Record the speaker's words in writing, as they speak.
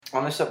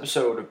On this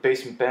episode of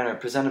Basement Banter,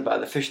 presented by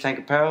the Fish Tank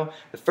Apparel,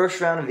 the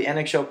first round of the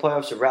NHL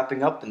playoffs are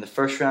wrapping up, and the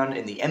first round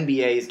in the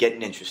NBA is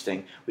getting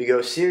interesting. We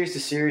go series to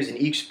series in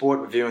each sport,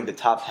 reviewing the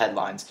top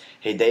headlines.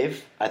 Hey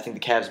Dave, I think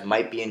the Cavs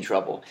might be in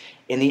trouble.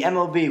 In the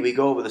MLB, we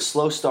go over the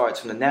slow starts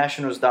from the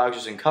Nationals,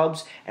 Dodgers, and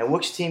Cubs, and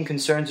which team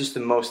concerns us the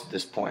most at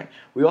this point.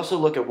 We also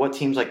look at what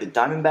teams like the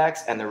Diamondbacks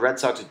and the Red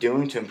Sox are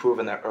doing to improve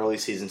on their early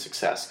season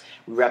success.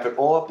 We wrap it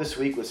all up this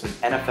week with some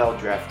NFL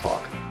draft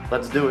talk.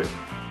 Let's do it.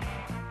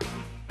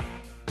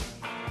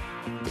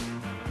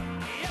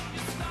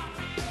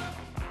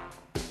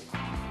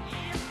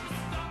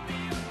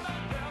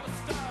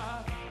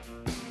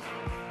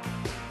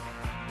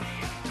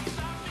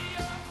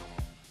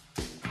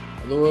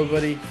 Hello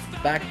everybody,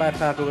 back by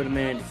popular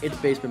demand, it's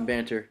Basement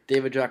Banter,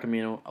 David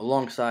Giacomino,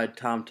 alongside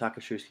Tom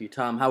Takashewski.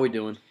 Tom, how we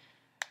doing?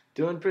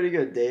 Doing pretty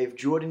good, Dave.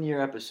 Jordan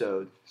year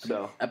episode.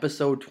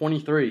 Episode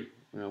 23.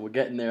 We're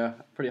getting there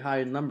pretty high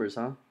in numbers,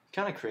 huh?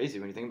 Kind of crazy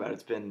when you think about it.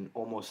 It's been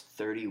almost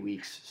 30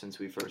 weeks since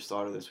we first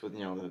started this with,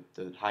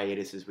 the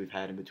hiatuses we've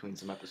had in between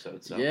some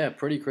episodes. So. Yeah,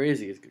 pretty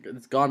crazy.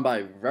 It's gone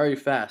by very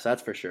fast,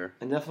 that's for sure.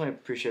 And definitely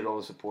appreciate all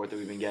the support that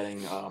we've been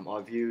getting.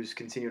 Our views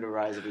continue to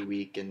rise every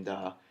week, and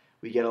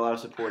we get a lot of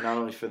support not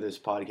only for this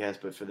podcast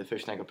but for the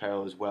Fish Tank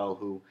Apparel as well,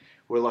 who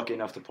we're lucky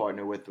enough to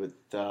partner with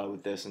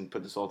this and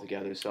put this all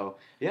together. So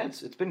yeah,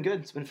 it's been good.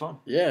 It's been fun.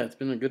 Yeah, it's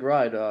been a good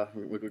ride.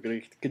 We're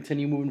going to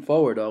continue moving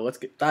forward. Let's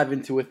dive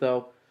into it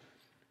though.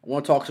 I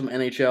want to talk some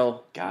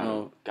NHL.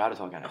 Gotta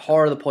talk NHL.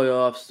 Heart of the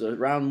playoffs.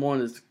 Round one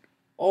is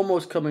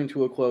almost coming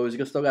to a close.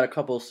 You still got a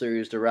couple of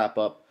series to wrap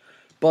up,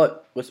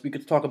 but we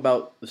could talk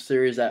about the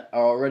series that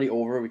are already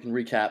over. We can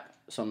recap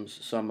some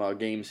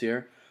games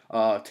here.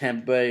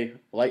 Tampa Bay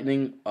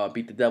Lightning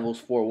beat the Devils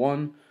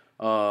 4-1.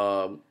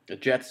 The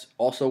Jets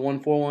also won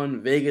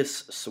 4-1.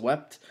 Vegas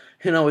swept.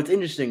 It's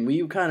interesting.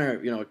 We kind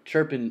of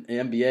chirping the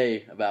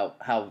NBA about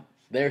how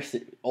their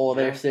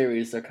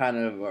series are kind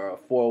of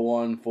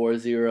 4-1,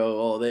 4-0,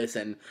 all this,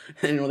 and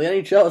the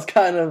NHL is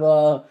kind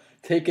of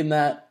taking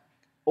that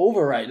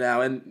over right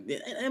now. And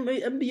the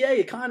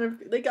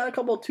NBA they got a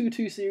couple of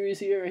 2-2 series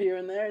here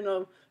and there.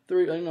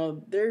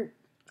 They're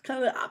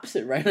kind of the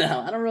opposite right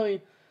now. I don't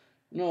really.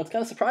 It's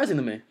kind of surprising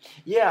to me.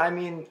 Yeah, I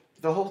mean,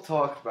 the whole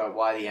talk about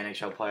why the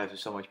NHL playoffs are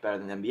so much better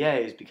than the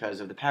NBA is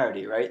because of the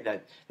parity, right?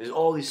 That there's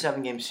all these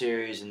 7-game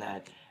series and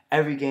that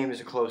every game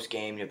is a close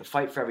game. You have to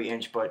fight for every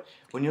inch. But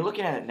when you're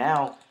looking at it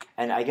now,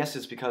 and I guess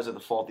it's because of the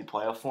faulty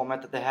playoff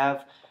format that they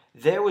have,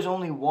 there was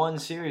only one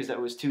series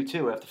that was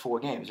 2-2 after 4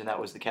 games, and that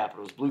was the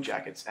Capitals Blue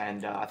Jackets.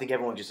 And I think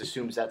everyone just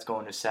assumes that's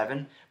going to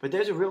 7. But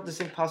there's a real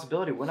distinct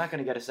possibility we're not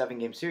going to get a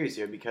 7-game series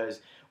here because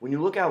when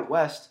you look out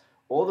west,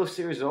 all those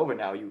series are over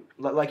now.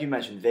 Like you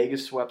mentioned,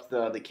 Vegas swept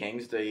the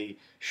Kings, the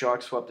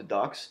Sharks swept the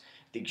Ducks,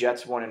 the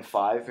Jets won in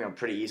 5,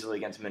 pretty easily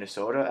against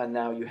Minnesota, and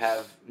now you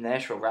have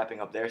Nashville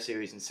wrapping up their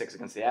series in 6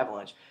 against the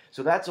Avalanche.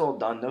 So that's all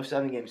done. No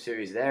 7-game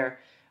series there.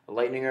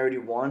 Lightning already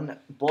won.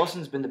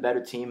 Boston's been the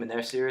better team in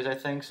their series, I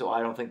think, so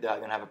I don't think they're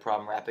going to have a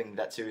problem wrapping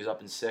that series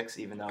up in 6,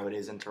 even though it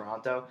is in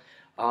Toronto.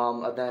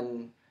 And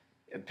then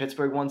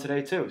Pittsburgh won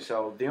today, too.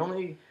 So the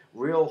only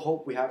real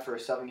hope we have for a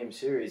 7-game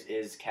series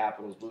is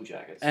Capitals Blue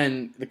Jackets.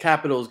 And the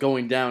Capitals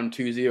going down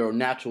 2-0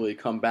 naturally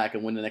come back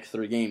and win the next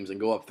 3 games and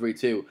go up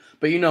 3-2.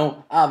 But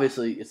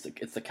obviously it's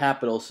the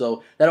Capitals,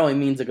 so that only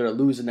means they're going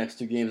to lose the next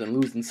 2 games and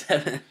lose in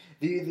 7.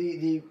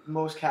 The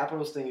most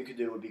Capitals thing you could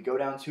do would be go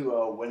down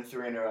 2-0, win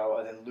 3 in a row,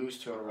 and then lose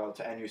 2 in a row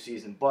to end your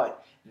season.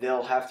 But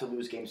they'll have to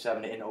lose Game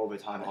 7 in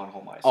overtime on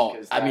home ice. Oh,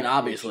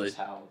 obviously.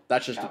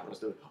 That's just Capitals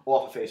do it.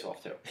 Off a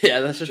face-off, too. Yeah,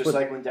 that's just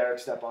like when Derek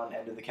Stepan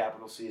ended the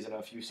Capitals season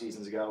a few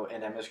seasons ago,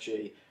 and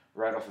MSG,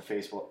 right off a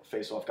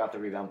face-off, got the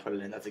rebound, put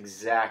it in. That's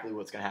exactly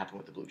what's going to happen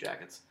with the Blue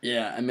Jackets.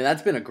 Yeah,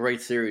 that's been a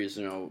great series.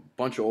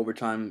 Bunch of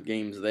overtime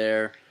games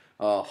there.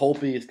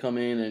 Holtby has come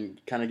in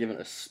and kind of given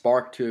a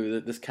spark to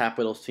this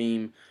Capitals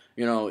team.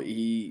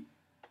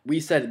 We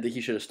said that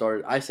he should have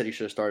started. I said he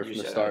should have started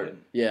from the start.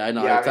 Yeah, I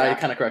know. I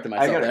kind of corrected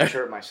myself there. I got to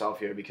shirt myself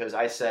here because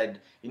I said,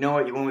 you know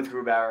what, you went with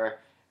Grubauer.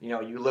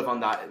 You live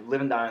and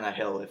die on that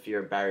hill if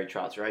you're Barry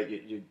Trotz, right?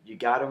 You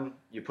got him,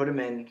 you put him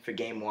in for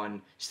Game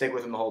 1, stick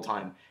with him the whole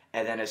time.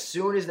 And then as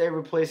soon as they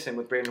replace him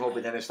with Braden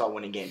Holtby, then they start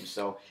winning games.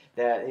 So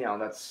that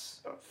that's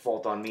a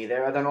fault on me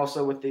there. And then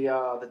also with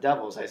the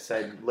Devils, I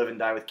said live and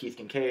die with Keith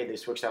Kincaid. They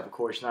switched out with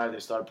Corey Schneider. They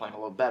started playing a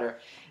little better.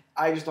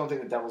 I just don't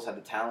think the Devils had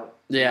the talent.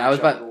 Yeah, I was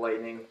about the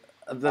Lightning.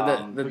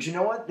 But you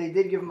know what? They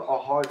did give them a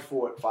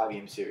hard-fought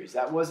 5-game series.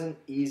 That wasn't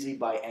easy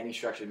by any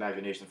stretch of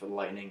imagination for the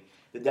Lightning.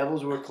 The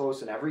Devils were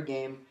close in every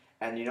game,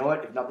 and you know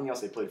what? If nothing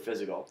else, they played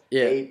physical.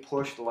 Yeah. They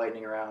pushed the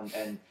Lightning around,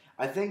 and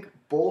I think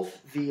both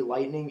the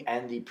Lightning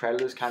and the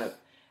Predators kind of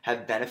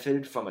have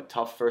benefited from a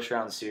tough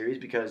first-round series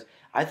because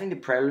I think the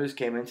Predators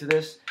came into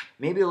this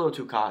maybe a little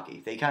too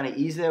cocky. They kind of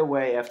eased their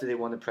way after they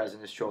won the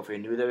President's Trophy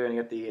and knew they were going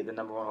to get the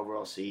number 1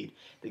 overall seed.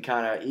 They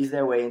kind of eased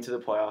their way into the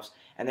playoffs,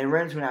 and they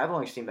ran into an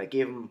Avalanche team that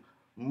gave them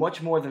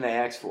much more than they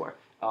asked for.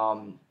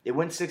 It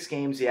went 6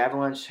 games. The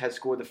Avalanche had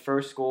scored the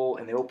first goal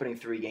in the opening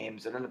 3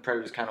 games, and then the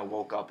Predators kind of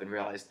woke up and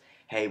realized,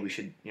 hey, we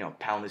should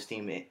pound this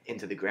team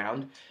into the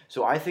ground.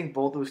 So I think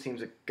both those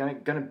teams are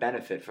gonna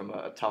benefit from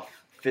a tough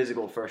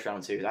physical first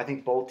round series. I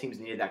think both teams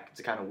needed that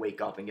to kind of wake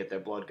up and get their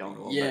blood going a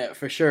little bit. Yeah,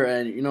 for sure.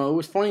 And it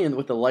was funny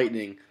with the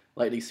Lightning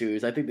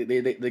series. I think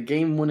the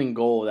game winning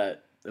goal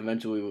that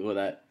eventually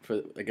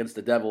against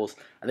the Devils,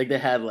 I think they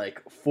had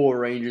like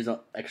 4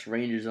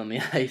 ex-Rangers on the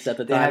ice at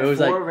the They time. had It was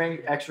four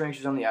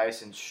ex-Rangers on the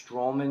ice, and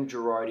Stroman,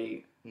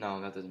 Girardi. No,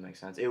 that doesn't make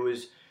sense. It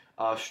was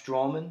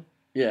Stroman,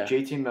 yeah,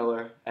 JT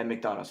Miller, and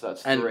McDonough. So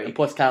that's 3. and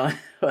plus Callahan.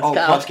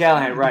 Plus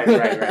Callahan. Right.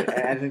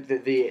 And I think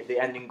the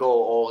ending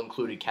goal all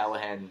included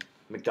Callahan,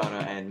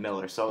 McDonough, and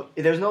Miller. So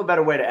there's no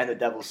better way to end the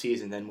Devils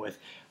season than with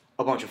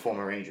a bunch of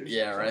former Rangers.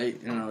 Yeah, right.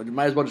 You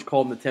might as well just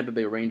call them the Tampa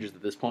Bay Rangers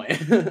at this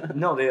point.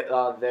 No,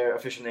 their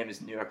official name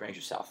is New York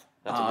Rangers South.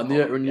 That's what New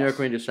York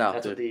Rangers South.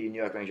 That's what the New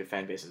York Ranger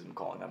fan base has been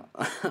calling them.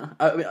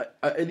 I mean,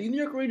 are the New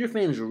York Ranger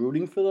fans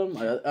rooting for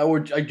them?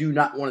 I do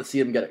not want to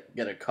see them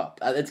get a cup.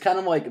 It's kind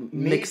of like a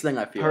mixed thing.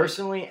 I feel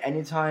personally,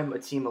 anytime a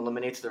team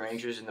eliminates the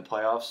Rangers in the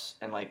playoffs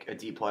and like a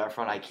deep playoff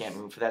run, I can't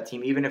root for that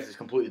team, even if it's a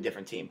completely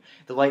different team.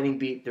 The Lightning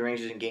beat the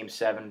Rangers in Game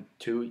 7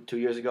 two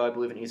years ago, I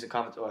believe, in Eastern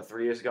Conference, or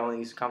 3 years ago in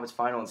the Eastern Conference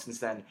Final, and since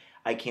then,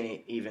 I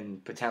can't even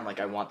pretend like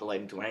I want the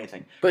Lightning to win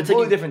anything. But it's a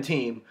completely different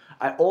team.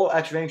 All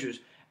ex-Rangers,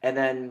 and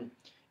then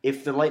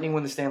if the Lightning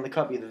win the Stanley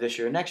Cup either this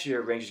year or next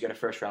year, Rangers get a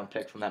first-round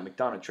pick from that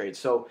McDonough trade.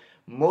 So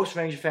most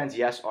Ranger fans,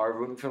 yes, are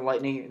rooting for the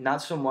Lightning.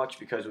 Not so much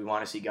because we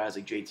want to see guys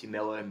like JT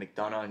Miller and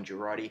McDonough and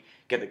Girardi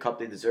get the cup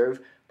they deserve,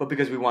 but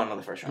because we want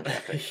another first-round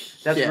draft pick.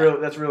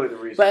 That's really the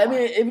reason. But I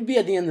mean, it would be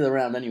at the end of the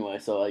round anyway,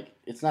 so like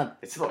it's not.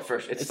 It's still a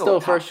first. It's still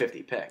a top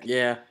 50 pick.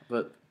 Yeah,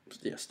 but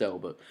still.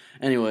 But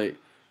anyway,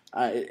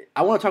 I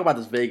want to talk about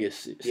this Vegas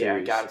series. Yeah,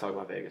 I gotta talk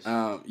about Vegas.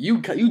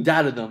 You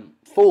doubted them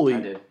fully. I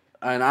did.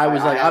 And I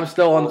was I'm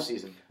still on the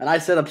season. And I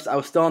said I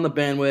was still on the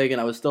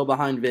bandwagon. I was still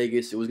behind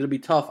Vegas. It was going to be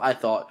tough, I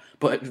thought.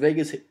 But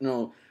Vegas,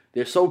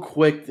 they're so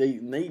quick. They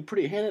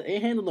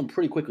handled them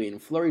pretty quickly.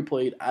 And Fleury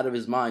played out of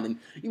his mind. And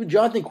even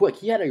Jonathan Quick,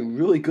 he had a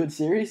really good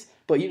series,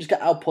 but you just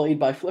got outplayed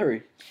by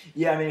Fleury.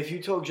 Yeah, I mean, if you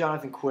told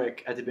Jonathan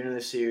Quick at the beginning of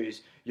the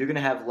series, you're going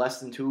to have less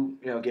than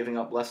 2, giving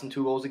up less than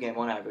 2 goals a game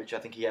on average. I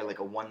think he had like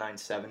a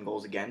 1.97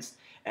 goals against.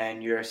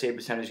 And your save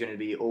percentage is going to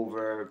be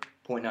over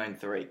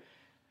 .93.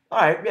 All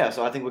right, yeah,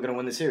 so I think we're going to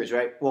win the series,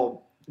 right?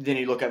 Well, then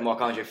you look at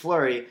Marc-Andre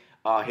Fleury,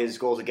 his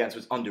goals against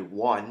was under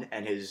 1,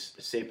 and his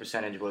save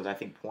percentage was, I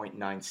think,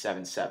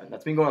 .977.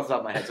 That's been going off the top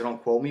of my head, so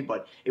don't quote me,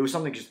 but it was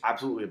something just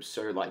absolutely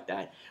absurd like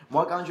that.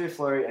 Marc-Andre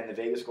Fleury and the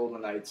Vegas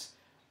Golden Knights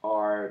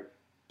are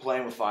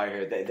playing with fire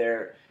here.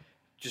 They're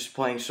just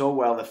playing so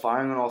well. They're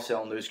firing on all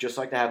cylinders, just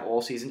like they have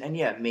all season. And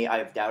yeah,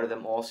 I've doubted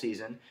them all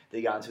season.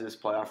 They got into this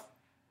playoff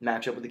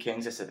matchup with the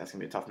Kings. I said that's going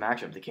to be a tough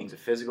matchup. The Kings are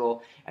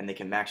physical, and they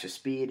can match the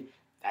speed.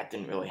 That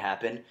didn't really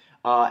happen.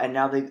 And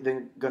now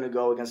they're going to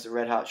go against the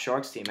Red Hot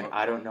Sharks team, and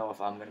I don't know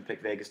if I'm going to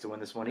pick Vegas to win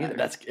this one either.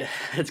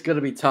 It's going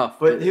to be tough.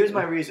 But here's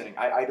my reasoning.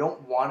 I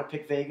don't want to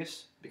pick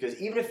Vegas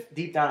because even if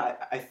deep down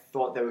I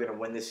thought they were going to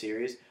win this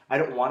series, I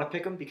don't want to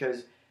pick them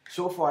because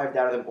so far I've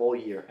doubted them all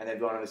year, and they've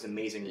gone on this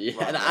amazing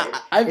run.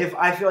 Right?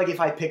 I feel like if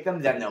I pick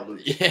them, then they'll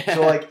lose. Yeah.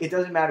 So like it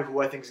doesn't matter who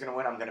I think is going to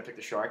win. I'm going to pick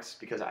the Sharks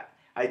because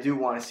I do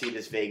want to see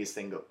this Vegas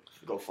thing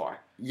go far.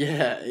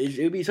 Yeah,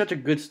 it would be such a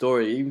good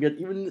story.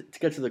 Even to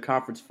get to the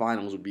conference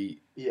finals would be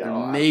an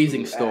amazing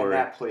amazing story. And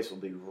that place will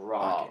be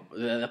rocking.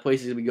 That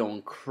place is gonna be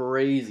going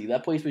crazy.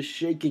 That place was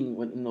shaking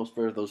in those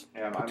 2 I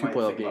playoff might think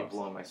games. about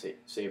blowing my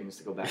savings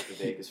to go back to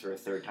Vegas for a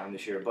 3rd time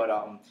this year. But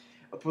a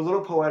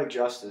little poetic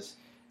justice.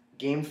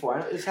 Game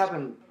 4. This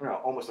happened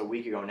almost a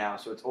week ago now,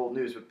 so it's old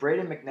news. But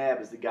Braden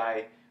McNabb is the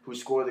guy who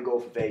scored the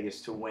goal for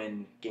Vegas to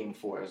win Game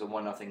 4. It was a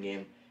 1-0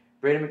 game.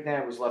 Braden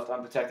McNabb was left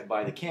unprotected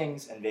by the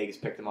Kings, and Vegas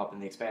picked him up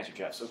in the expansion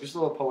draft. So just a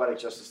little poetic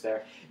justice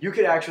there. You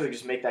could actually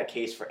just make that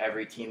case for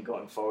every team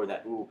going forward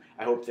that,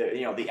 I hope that,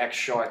 the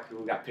ex-Shark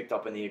who got picked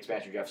up in the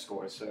expansion draft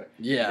scores for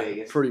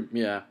Vegas.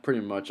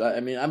 Pretty much. I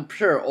mean, I'm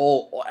sure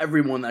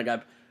everyone that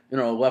got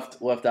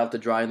left out to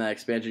dry in that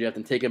expansion draft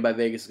and taken by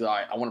Vegas is, all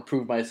right, I want to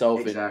prove myself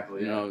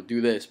and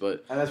do this.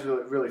 But and that's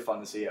really, really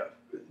fun to see.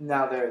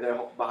 Now they're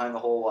behind the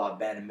whole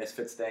band of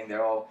misfits thing.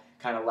 They're all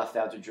kind of left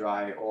out to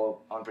dry,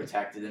 all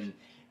unprotected, and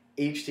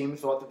each team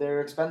thought that they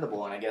were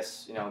expendable, and I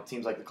guess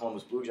teams like the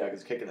Columbus Blue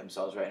Jackets are kicking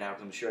themselves right now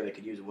because I'm sure they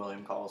could use a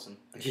William Karlsson.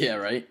 Yeah,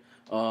 right.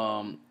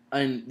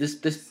 And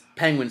this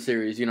Penguin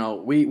series,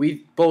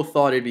 we both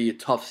thought it'd be a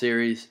tough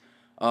series.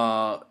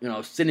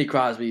 Sidney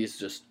Crosby is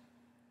just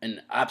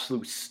an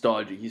absolute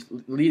stud. He's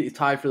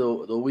tied for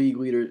the league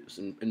leaders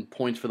in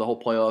points for the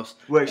whole playoffs.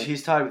 Which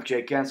he's tied with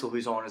Jake Gensel,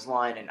 who's on his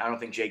line, and I don't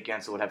think Jake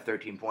Gensel would have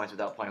 13 points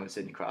without playing with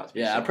Sidney Crosby.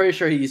 Yeah, so. I'm pretty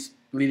sure he's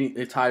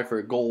tied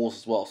for goals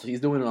as well. So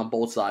he's doing it on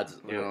both sides,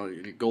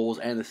 goals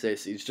and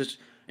assists. He's just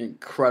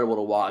incredible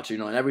to watch.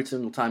 And every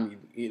single time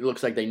it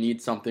looks like they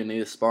need something, they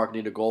need a spark,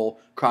 need a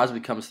goal, Crosby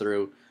comes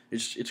through.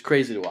 It's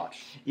crazy to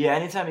watch. Yeah,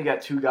 anytime you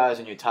got two guys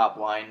in your top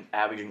line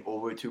averaging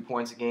over 2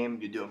 points a game,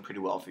 you're doing pretty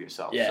well for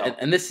yourself. Yeah, so.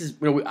 and this is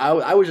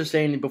I was just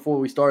saying before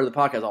we started the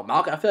podcast. Oh,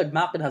 Malkin, I feel like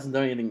Malkin hasn't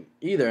done anything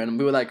either, and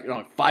we were like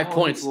 5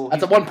 points.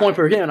 That's a 1 point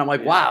per game, and I'm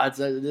like, wow,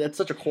 that's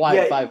such a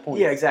quiet 5 points.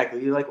 Yeah,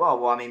 exactly. You're like,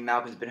 well, I mean,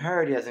 Malkin's been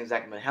hurt. He hasn't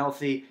exactly been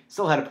healthy.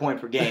 Still had a point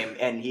per game,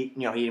 and he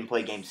didn't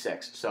play Game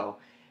 6. So,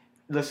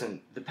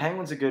 listen, the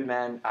Penguins are good,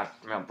 man.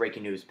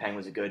 Breaking news: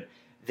 Penguins are good.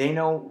 They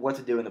know what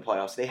to do in the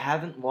playoffs. They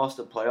haven't lost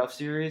a playoff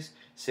series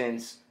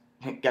since,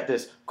 get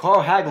this,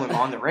 Carl Hagelin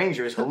on the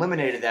Rangers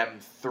eliminated them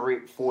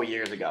 3-4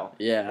 years ago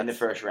in the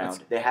first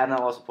round. They have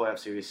not lost a playoff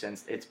series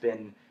since. It's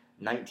been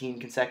 19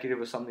 consecutive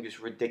or something just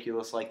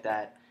ridiculous like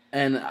that.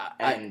 And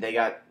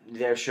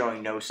they're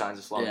showing no signs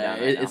of slowing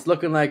down right now. It's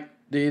looking like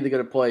they're either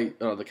going to play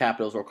the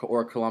Capitals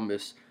or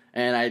Columbus,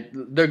 and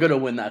they're going to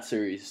win that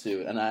series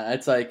too. And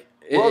it's like...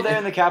 they're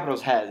in the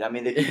Capitals' head. I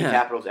mean, they beat the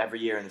Capitals every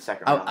year in the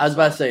second round. I was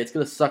about to say, it's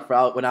going to suck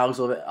for when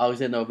Alexander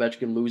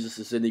Ovechkin loses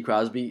to Sidney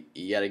Crosby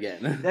yet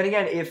again. Then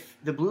again, if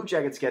the Blue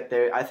Jackets get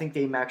there, I think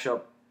they match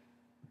up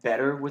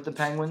better with the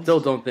Penguins. Still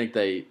don't think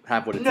they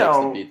have what it takes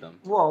to beat them.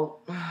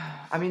 Well,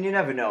 I mean, you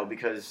never know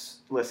because,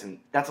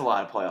 listen, that's a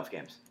lot of playoff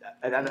games.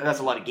 That's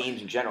a lot of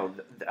games in general.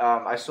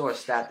 I saw a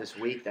stat this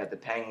week that the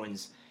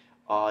Penguins,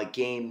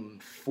 Game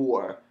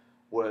 4,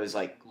 was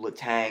like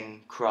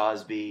Letang,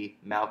 Crosby,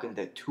 Malkin,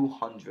 their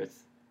 200th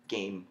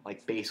game,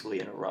 like basically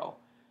in a row,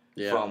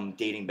 from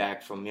dating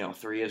back from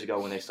 3 years ago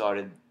when they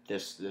started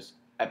this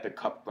epic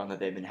cup run that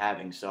they've been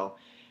having. So,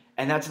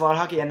 and that's a lot of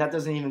hockey, and that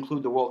doesn't even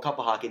include the World Cup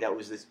of hockey that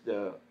was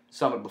the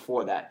summer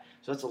before that.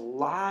 So it's a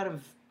lot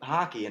of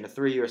hockey in a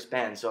 3-year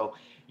span. So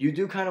you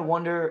do kind of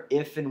wonder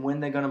if and when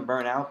they're going to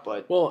burn out,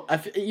 but... Well, I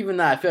feel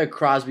like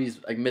Crosby's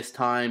like missed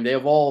time. They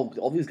have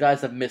all these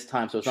guys have missed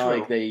time, so it's not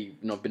like they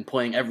been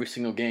playing every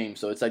single game.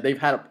 So it's like they've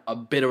had a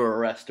bit of a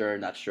rest during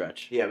that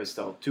stretch. Yeah, but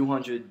still,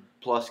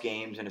 200-plus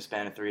games in a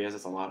span of 3 years,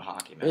 that's a lot of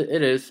hockey, man.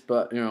 It is,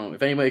 but,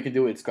 if anybody can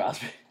do it, it's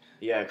Crosby.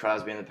 Yeah,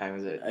 Crosby and the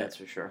Penguins, that's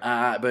for sure.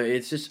 But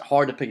it's just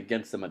hard to pick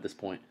against them at this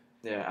point.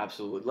 Yeah,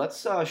 absolutely.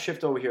 Let's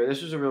shift over here.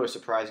 This was a really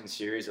surprising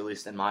series, at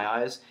least in my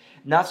eyes.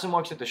 Not so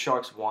much that the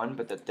Sharks won,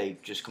 but that they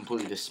just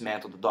completely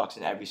dismantled the Ducks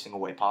in every single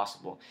way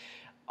possible.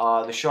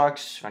 The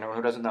Sharks, for anyone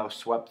who doesn't know,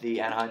 swept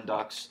the Anaheim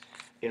Ducks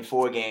in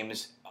 4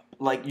 games.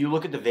 Like, you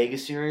look at the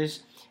Vegas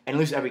series, and at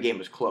least every game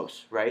was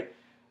close, right?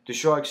 The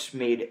Sharks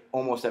made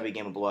almost every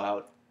game a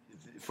blowout.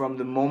 From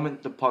the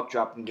moment the puck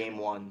dropped in Game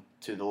 1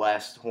 to the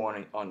last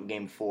horn on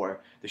Game 4,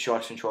 the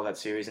Sharks control that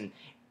series, and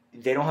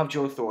they don't have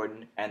Joe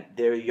Thornton, and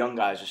their young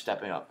guys are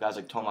stepping up. Guys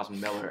like Tomas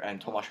Miller and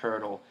Tomas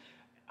Hertl,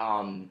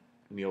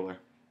 Mueller.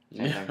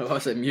 Yeah, I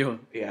said Mueller.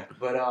 Yeah,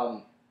 but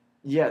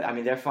I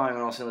mean they're firing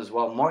on all cylinders as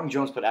well. Martin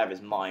Jones put out of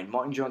his mind.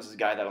 Martin Jones is a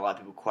guy that a lot of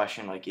people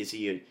question, like, is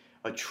he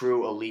a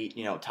true elite,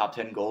 top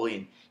 10 goalie?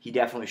 And he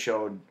definitely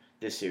showed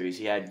this series.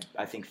 He had,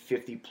 I think,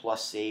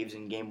 50-plus saves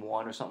in Game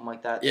 1 or something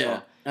like that. Yeah,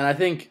 so. And I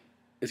think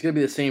it's going to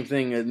be the same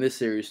thing in this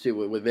series, too,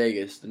 with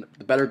Vegas.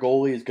 The better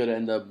goalie is going to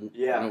end up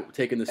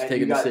taking the series. And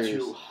you got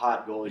 2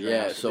 hot goalies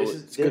right now. So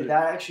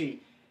that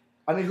actually...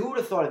 I mean, who would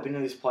have thought at the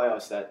beginning of these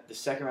playoffs that the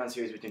second-round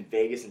series between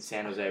Vegas and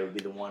San Jose would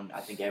be the one I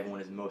think everyone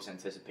is most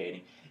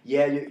anticipating?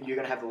 Yeah, you're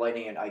going to have the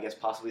Lightning and, I guess,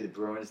 possibly the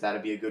Bruins. That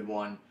would be a good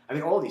one. I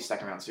mean, all these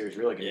second-round series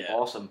really going to be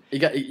awesome.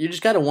 You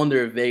just got to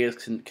wonder if Vegas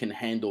can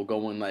handle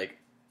going, like,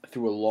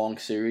 through a long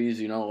series,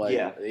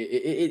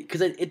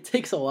 because it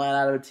takes a lot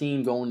out of a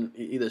team going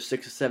either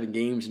 6 or 7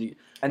 games.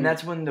 And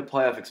that's when the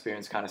playoff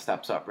experience kind of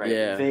steps up, right?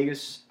 Yeah.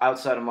 Vegas,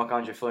 outside of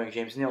Marc-Andre Fleury and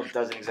James Neal,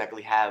 doesn't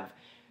exactly have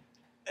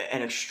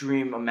an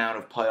extreme amount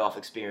of playoff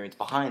experience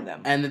behind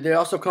them. And there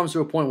also comes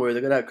to a point where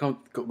they're going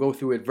to go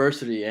through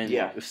adversity and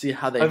see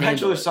how they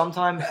eventually,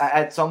 handle it.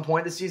 At some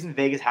point this season,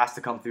 Vegas has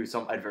to come through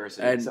some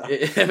adversity.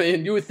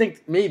 And you would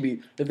think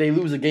maybe if they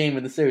lose a game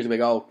in the series, they'd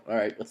be like, oh, all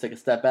right, let's take a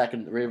step back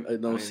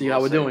and see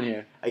how we're doing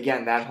here.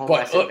 Again, that home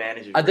ice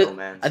advantage is real,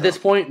 man. At this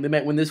point, they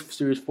might win this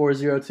series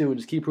 4-0-2 and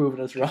just keep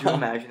proving us wrong. Could you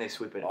imagine they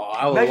sweep it? Oh,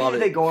 I would imagine love if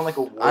they go on like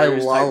a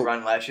Warriors-type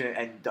run last year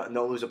and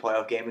don't lose a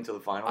playoff game until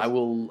the finals.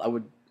 I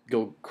would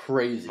go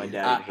crazy. My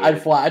dad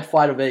I'd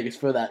fly to Vegas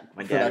for that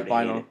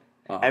final.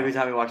 Every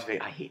time he watches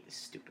Vegas, I hate this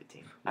stupid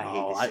team.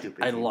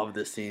 I love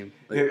this team.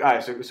 All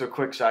right, so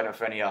quick side note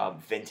for any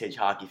vintage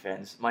hockey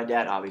fans. My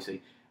dad,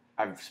 obviously,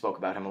 I've spoke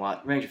about him a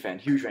lot. Ranger fan,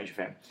 huge Ranger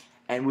fan.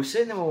 And we're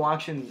sitting there, we're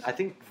watching, I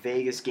think,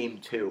 Vegas Game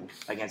 2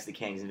 against the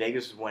Kings. And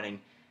Vegas was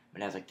winning.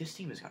 And I was like, this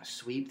team is going to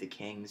sweep the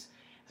Kings.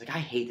 I was like, I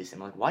hate this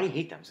team. I'm like, why do you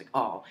hate them? I was like,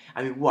 oh,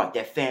 I mean, what?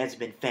 Their fans have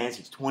been fans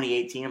since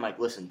 2018? I'm like,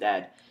 listen,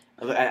 Dad.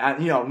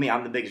 You know me,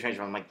 I'm the biggest Ranger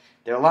fan. I'm like,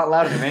 they're a lot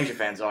louder than Ranger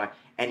fans are.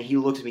 And he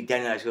looks at me dead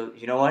in the eyes and goes,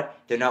 you know what?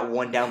 They're not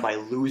one down by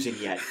losing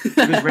yet.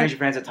 Because Ranger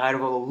fans are tired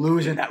of all the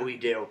losing that we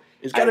do.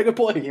 It's got a good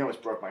point. You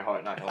almost broke my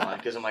heart, not gonna lie.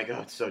 Because I'm like, oh,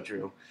 it's so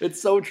true.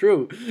 It's so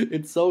true.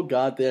 It's so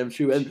goddamn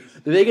true. And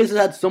the Vegas has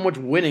had so much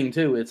winning,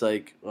 too. It's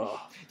like,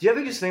 oh. Do you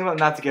ever just think about,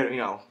 not to get,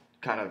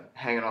 kind of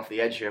hanging off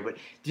the edge here, but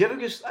do you ever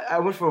just, I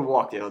went for a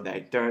walk the other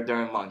day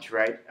during lunch,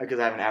 right? Because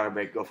I have an hour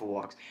break, go for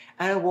walks.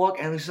 And I walk,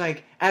 and it's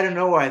like, out of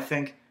nowhere, I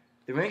think,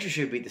 the Rangers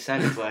should beat the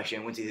Senators last year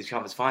and win to the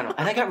conference final.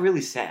 And I got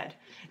really sad.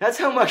 That's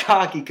how much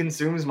hockey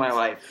consumes my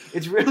life.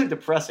 It's really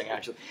depressing,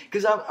 actually.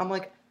 Because I'm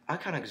like, I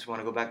kind of just want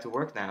to go back to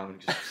work now and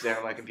just stare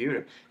at my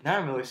computer. Now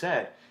I'm really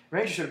sad.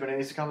 Rangers should have been in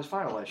the Eastern Conference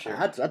Final last year.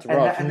 That's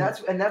rough. And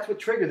that's what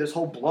triggered this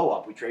whole blow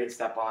up. We traded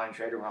Stepan,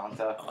 traded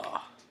Ronta.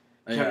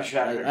 Kevin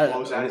Shatner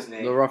blows out his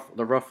name.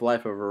 The rough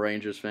life of a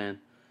Rangers fan.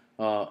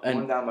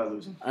 One down by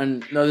losing.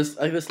 And no,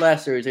 this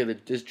last series,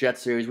 this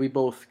Jets series, we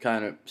both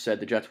kind of said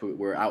the Jets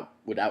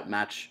would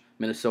outmatch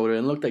Minnesota,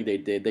 and it looked like they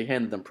did. They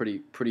handled them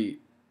pretty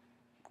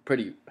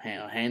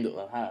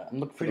handle. I'm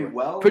looking pretty for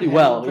well. Pretty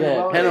well,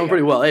 yeah. Handled them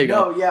pretty well. There you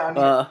go. No, yeah. I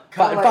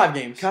mean, five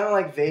games. Kind of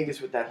like Vegas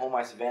with that home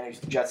ice advantage.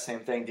 The Jets, same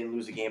thing. Didn't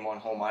lose a game on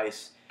home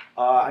ice.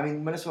 I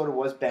mean, Minnesota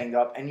was banged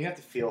up, and you have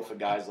to feel for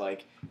guys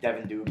like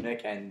Devin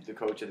Dubnyk and the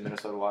coach of the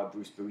Minnesota Wild,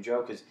 Bruce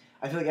Boudreau, because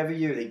I feel like every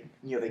year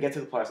they get to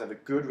the playoffs, they have a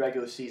good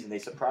regular season, they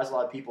surprise a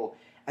lot of people,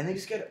 and they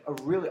just get a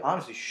really,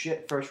 honestly,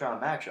 shit first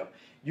round matchup.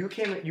 You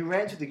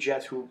ran to the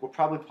Jets, who were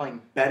probably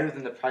playing better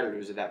than the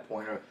Predators at that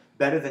point, or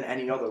better than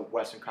any other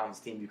Western Conference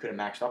team you could have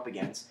matched up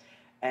against.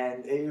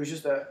 And it was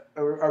just a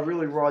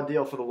really raw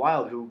deal for the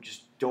Wild, who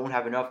just don't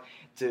have enough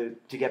to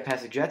get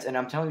past the Jets. And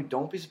I'm telling you,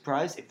 don't be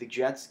surprised if the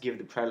Jets give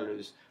the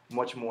Predators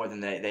much more than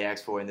they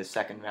asked for in the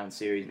second round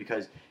series,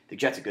 because the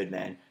Jets are good,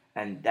 man.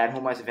 And that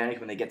home ice advantage,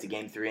 when they get to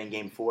Game 3 and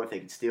Game 4, if they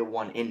can steal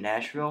one in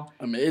Nashville.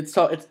 I mean, it's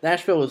tough.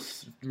 Nashville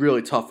is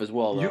really tough as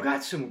well, though. You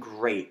got some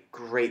great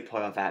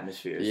playoff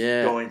atmospheres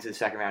going into the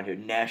second round here.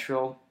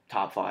 Nashville,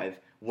 top 5.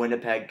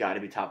 Winnipeg, got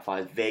to be top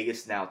 5.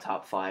 Vegas, now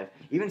top 5.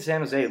 Even San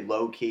Jose,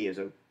 low-key, is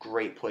a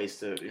great place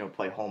to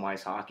play home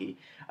ice hockey.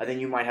 I think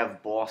you might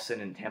have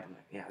Boston and Tampa.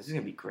 Yeah, this is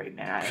going to be great,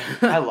 man.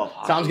 I love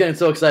hockey. Tom's getting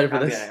so excited for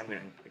this. I'm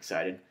getting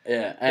excited.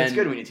 Yeah, it's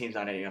good when your team's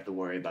not in. You don't have to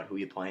worry about who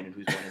you're playing and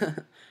who's winning.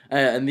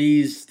 And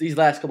these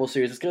last couple of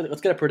series,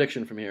 let's get a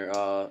prediction from here.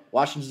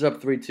 Washington's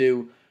up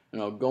 3-2.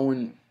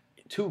 Going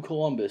to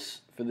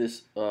Columbus for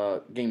this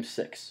Game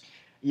 6.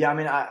 Yeah, I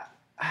mean,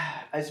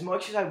 as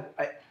much as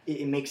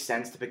it makes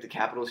sense to pick the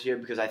Capitals here,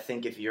 because I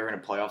think if you're in a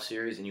playoff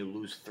series and you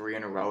lose 3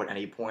 in a row at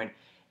any point,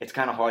 it's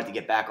kind of hard to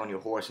get back on your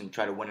horse and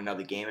try to win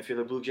another game if you're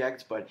the Blue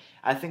Jackets. But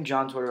I think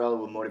John Tortorella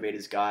will motivate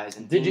his guys.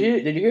 And did you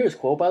hear his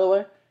quote, by the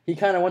way? He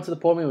kind of went to the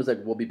podium and was like,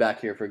 "We'll be back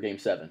here for Game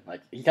 7."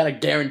 Like, he kind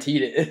of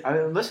guaranteed it.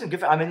 Listen.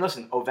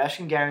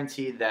 Ovechkin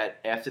guaranteed that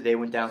after they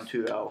went down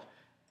 2-0,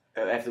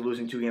 after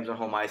losing 2 games on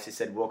home ice, he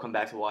said, "We'll come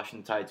back to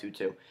Washington tied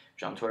 2-2."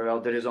 John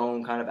Tortorella did his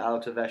own kind of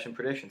Alex Ovechkin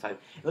prediction type.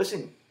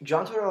 Listen,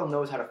 John Tortorella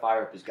knows how to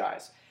fire up his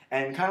guys.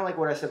 And kind of like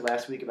what I said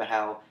last week about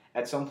how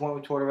at some point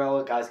with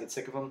Tortorella, guys get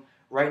sick of him.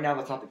 Right now,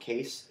 that's not the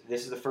case.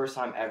 This is the first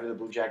time ever the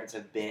Blue Jackets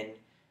have been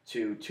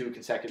to 2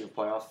 consecutive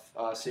playoff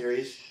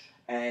series.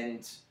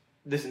 And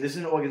listen, this is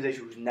an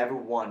organization who's never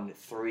won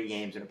 3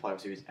 games in a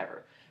playoff series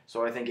ever.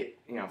 So I think if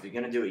you're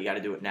going to do it, you got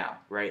to do it now,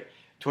 right?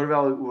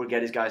 Tortorella will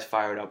get his guys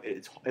fired up.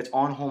 It's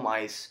on home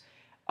ice.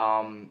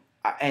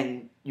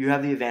 And you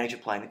have the advantage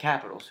of playing the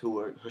Capitals, who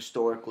are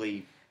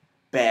historically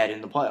bad in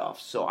the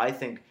playoffs. So I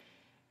think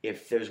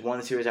if there's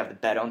one series I have to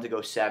bet on to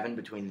go 7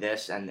 between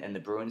this and the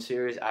Bruins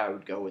series, I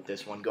would go with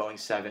this one, going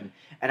 7.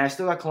 And I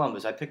still got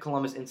Columbus. I picked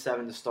Columbus in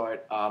 7 to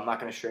start. I'm not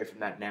going to stray from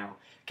that now.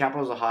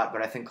 Capitals are hot,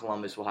 but I think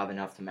Columbus will have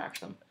enough to match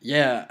them.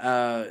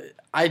 Yeah,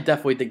 I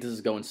definitely think this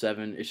is going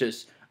 7. It's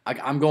just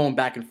I'm going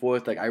back and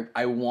forth. Like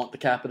I want the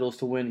Capitals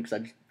to win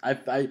because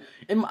I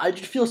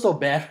just feel so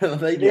bad for them.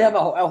 They have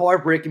a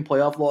heartbreaking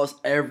playoff loss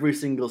every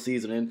single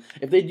season, and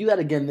if they do that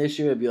again this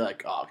year, it'd be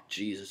like, oh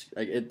Jesus!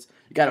 Like you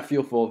got to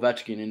feel for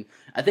Ovechkin, and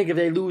I think if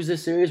they lose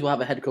this series, we'll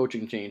have a head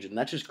coaching change, and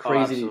that's just crazy.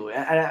 Oh, absolutely,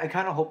 and I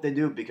kind of hope they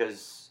do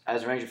because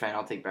as a Ranger fan,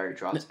 I'll take Barry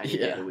Trotz any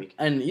day of the week.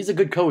 And he's a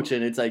good coach,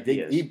 and it's like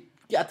he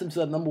got them to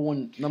that number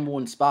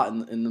one spot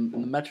in the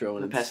Metro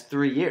in the past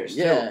 3 years.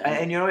 Yeah, too.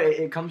 And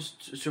it comes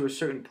to a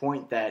certain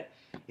point that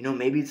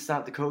maybe it's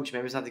not the coach,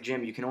 maybe it's not the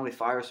GM. You can only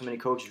fire so many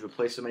coaches,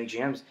 replace so many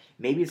GMs.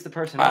 Maybe it's the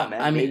personnel,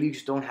 man. Maybe you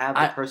just don't have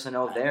the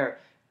personnel there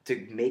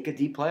to make a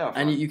deep playoff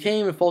run. And you can't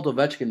even fault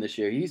Ovechkin this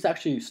year. He's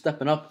actually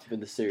stepping up in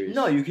the series.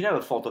 No, you can have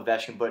a fault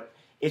Ovechkin, but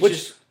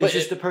it's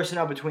just the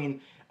personnel between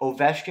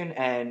Ovechkin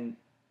and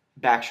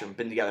Backstrom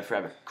been together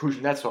forever.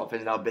 Kuznetsov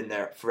has now been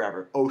there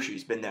forever.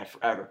 Oshie's been there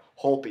forever.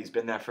 Holtby's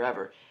been there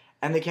forever.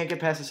 And they can't get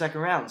past the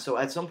second round. So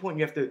at some point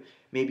you have to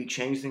maybe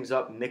change things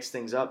up, mix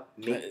things up,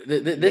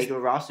 make a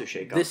roster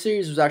shake up. This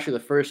series was actually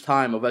the first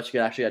time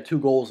Ovechkin actually had 2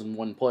 goals in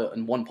one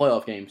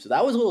playoff game. So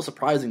that was a little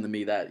surprising to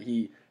me that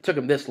he took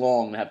him this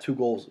long to have 2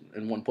 goals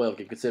in one playoff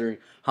game, considering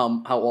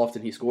how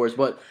often he scores.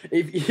 But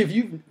if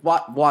you've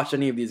watched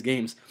any of these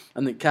games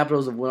and the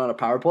Capitals have won on a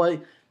power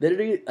play,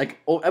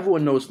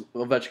 everyone knows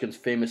Ovechkin's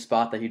famous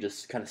spot that he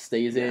just kind of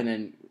stays in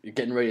and you're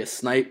getting ready to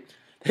snipe.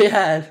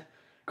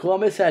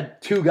 Columbus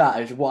had 2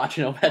 guys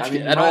watching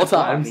Ovechkin at all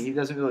times. He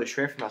doesn't really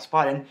stray from that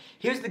spot. And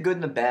here's the good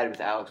and the bad with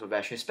Alex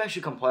Ovechkin,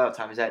 especially come playoff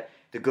time, is that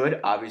the good,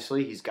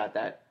 obviously, he's got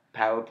that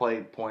power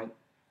play point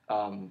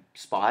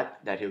spot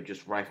that he'll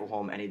just rifle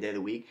home any day of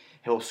the week.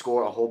 He'll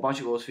score a whole bunch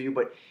of goals for you.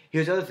 But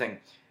here's the other thing.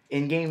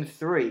 In Game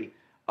 3,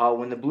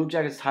 When the Blue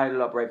Jackets tied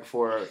it up right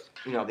before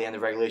the end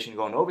of regulation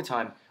going to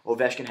overtime,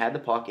 Ovechkin had the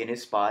puck in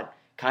his spot,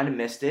 kind of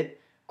missed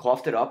it,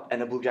 coughed it up,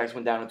 and the Blue Jackets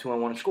went down to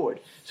 2-on-1 and scored.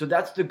 So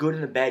that's the good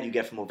and the bad you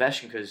get from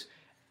Ovechkin, because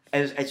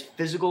as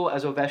physical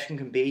as Ovechkin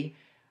can be,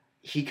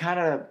 he kind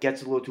of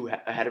gets a little too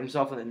ahead of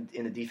himself in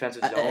the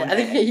defensive zone. I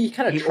think he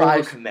kind of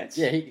tries. Overcommits.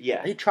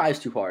 He tries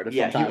too hard.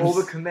 Yeah, sometimes.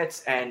 He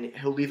overcommits, and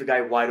he'll leave a guy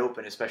wide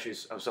open, especially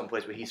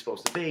someplace where he's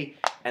supposed to be,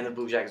 and the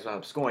Blue Jackets end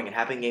up scoring. It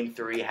happened in Game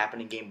 3, it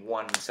happened in Game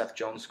 1 when Seth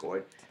Jones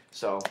scored.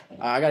 So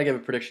I got to give a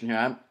prediction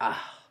here.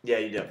 Yeah,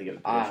 you do have to give a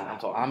prediction. I'm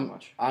talking too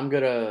much. I'm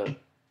gonna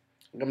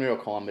go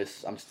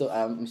Columbus.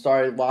 I'm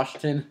sorry,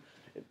 Washington.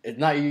 It's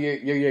not your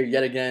year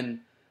yet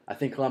again. I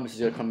think Columbus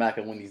is gonna come back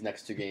and win these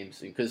next 2 games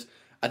because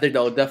I think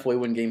they'll definitely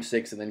win Game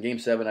 6, and then Game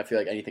 7, I feel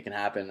like anything can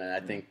happen, and I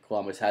think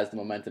Columbus has the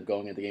momentum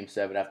going into Game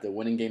 7 after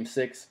winning Game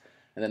 6,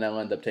 and then they'll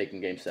end up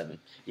taking Game 7.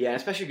 Yeah,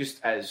 especially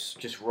just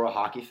as raw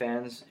hockey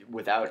fans,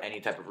 without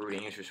any type of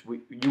rooting interest,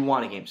 you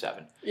want a Game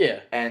 7.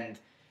 Yeah. And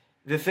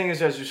the thing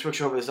is, as we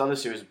switch over to this other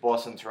series,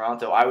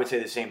 Boston-Toronto, I would say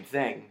the same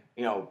thing.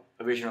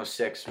 Original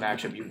 6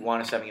 matchup, you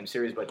want a 7-game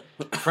series, but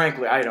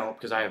frankly, I don't,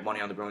 because I have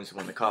money on the Bruins to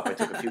win the Cup. I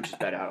took a futures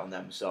bet out on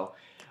them, so...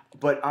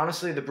 But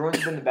honestly, the Bruins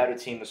have been the better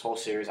team this whole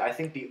series. I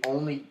think the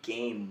only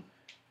game...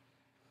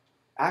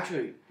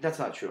 Actually, that's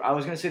not true. I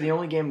was going to say the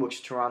only game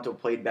which Toronto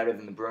played better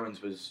than the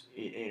Bruins was,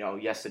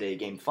 yesterday,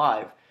 Game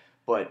 5.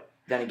 But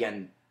then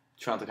again,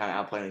 Toronto kind of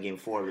outplayed in Game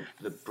 4. But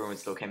the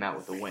Bruins still came out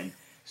with the win.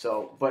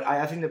 So, but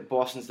I think that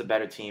Boston's the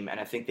better team, and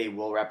I think they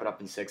will wrap it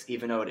up in 6,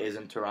 even though it is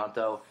in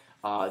Toronto.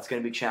 It's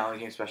going to be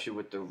challenging, especially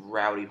with the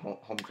rowdy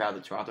home crowd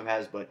that Toronto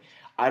has. But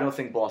I don't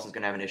think Boston's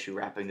going to have an issue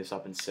wrapping this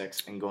up in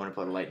 6 and going to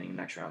play the Lightning in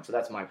the next round. So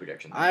that's my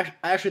prediction. I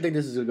actually think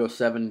this is going to go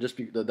 7 just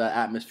because the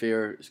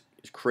atmosphere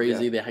is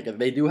crazy. Yeah.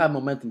 They do have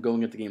momentum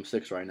going into Game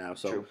 6 right now.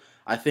 So True.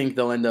 I think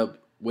they'll end up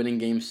winning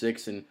Game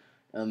 6 and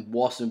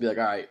Boston will be like,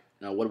 all right,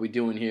 what are we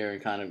doing here,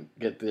 and kind of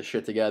get this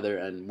shit together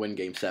and win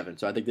Game 7.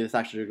 So I think this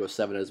actually going to go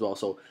 7 as well.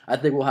 So I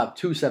think we'll have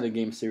 2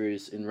 7-game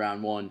series in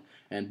round 1,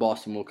 and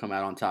Boston will come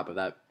out on top of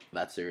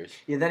that series.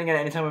 Yeah, then again,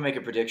 anytime we make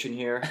a prediction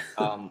here,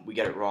 we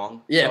get it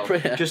wrong. Yeah,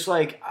 so, just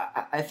like,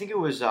 I think it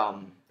was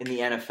in the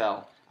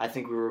NFL, I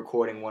think we were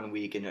recording one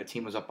week and a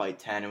team was up by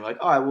 10, and we're like,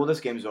 all right, well, this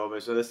game's over,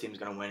 so this team's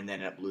going to win, and they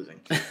end up losing.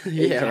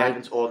 It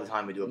happens all the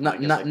time we do a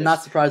podcast like this.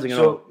 Not surprising at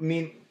all. So, I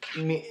mean,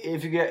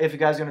 if you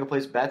guys are going to go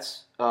place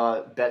bets,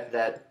 bet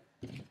that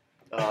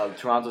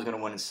Toronto's going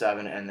to win in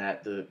 7 and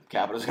that the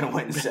Capitals are going to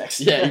win in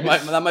 6. Yeah,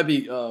 that might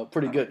be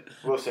pretty good.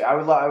 We'll see. I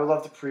would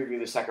love to preview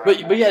the second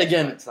round. But yet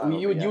again,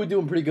 you were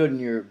doing pretty good in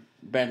your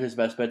Banter's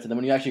best bets, and then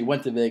when you actually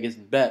went to Vegas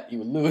and bet, you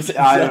would lose.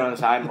 I don't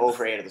understand. I'm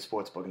 0-8 at the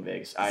sports book in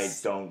Vegas. I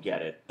don't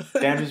get it.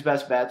 Banter's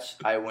best bets,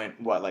 I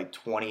went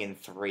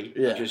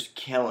 20-3, just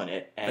killing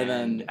it, and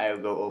then I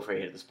would go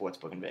 0-8 at the sports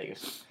book in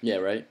Vegas. Yeah,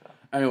 right.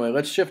 Anyway,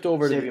 let's shift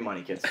over. Save your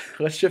money, kids.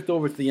 Let's shift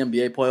over to the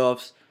NBA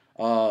playoffs.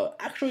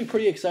 Actually,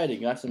 pretty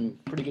exciting. Got some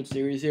pretty good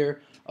series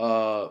here.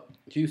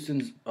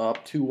 Houston's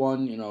up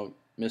 2-1.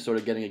 Minnesota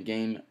getting a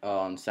game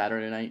on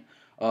Saturday night.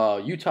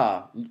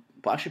 Utah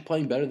actually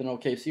playing better than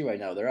OKC right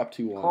now. They're up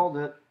 2-1. Called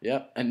it.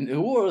 Yep. And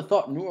who would have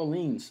thought New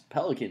Orleans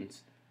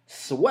Pelicans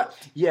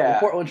swept the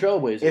Portland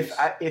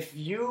Trailblazers? If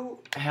you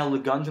held a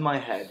gun to my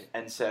head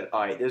and said,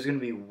 all right, there's going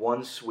to be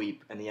one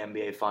sweep in the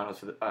NBA Finals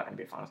for the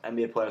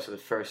NBA playoffs for the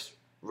first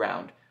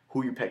round,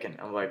 who you picking?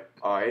 I'm like,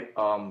 all right,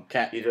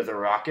 either the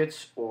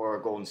Rockets or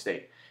Golden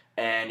State.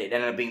 And it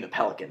ended up being the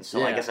Pelicans,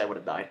 so I guess I would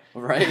have died.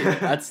 Right.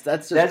 That's just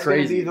that's crazy. That's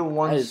going to be the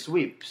one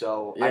sweep.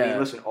 So, I mean,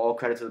 listen, all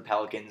credit to the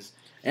Pelicans.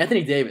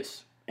 Anthony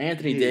Davis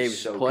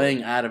so playing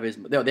good. Out of his...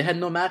 They had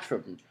no match for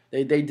him.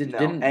 They didn't...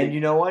 And you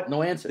know what?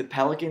 No answer. The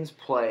Pelicans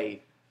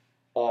play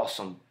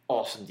awesome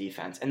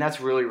defense. And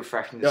that's really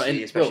refreshing to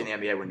see, especially in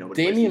the NBA when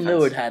nobody plays defense. Damian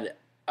Lillard had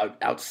an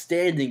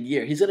outstanding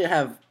year. He's going to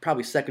have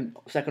probably second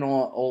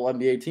all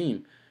NBA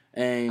team.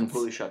 And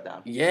completely shut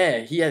down. Yeah,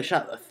 he had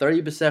shot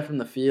 30% from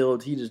the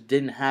field. He just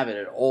didn't have it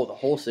at all the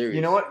whole series.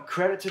 You know what?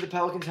 Credit to the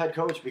Pelicans head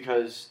coach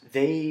because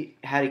they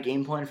had a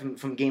game plan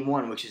from game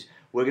 1, which is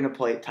we're going to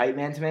play tight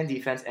man-to-man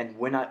defense, and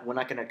we're not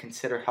going to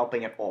consider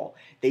helping at all.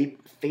 They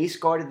face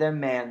guarded them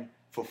man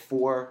for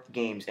 4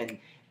 games, and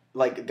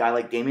like a guy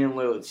like Damian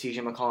Lillard, CJ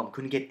McCollum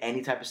couldn't get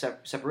any type of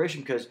separation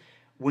because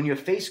when you're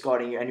face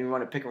guarding and you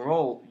run a pick and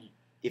roll,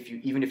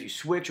 even if you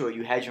switch or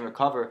you hedge and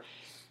recover.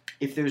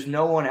 If there's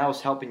no one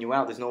else helping you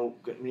out, there's no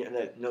going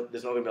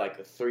to be like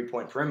a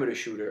 3-point perimeter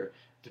shooter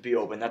to be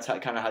open. That's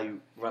kind of how you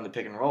run the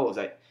pick and roll. Is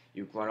that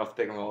you run off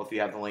the pick and roll. If you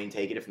have the lane,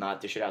 take it. If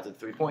not, dish it out to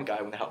the 3-point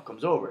guy when the help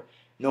comes over.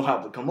 No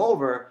help would come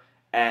over,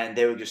 and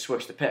they would just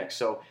switch the picks.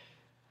 So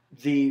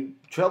the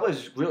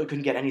Trailblazers really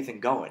couldn't get anything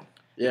going.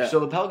 Yeah. So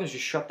the Pelicans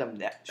just shut them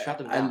down.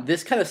 And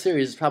this kind of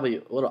series is probably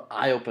a little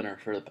eye opener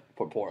for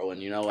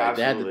Portland.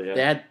 Absolutely,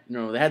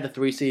 they had the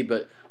 3 seed,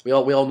 but we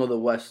all know the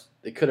West.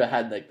 they could have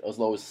had like as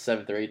low as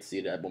 7th or 8th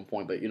seed at one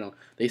point, but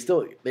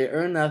they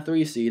earned that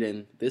 3 seed,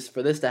 and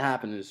for this to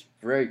happen is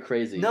very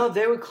crazy. No,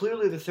 they were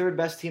clearly the third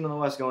best team in the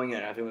West going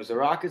in. I think it was the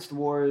Rockets, the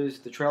Warriors,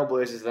 the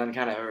Trailblazers, then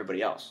kind of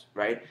everybody else,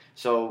 right?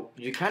 So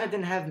you kind of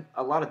didn't have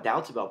a lot of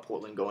doubts about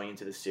Portland going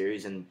into the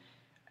series, and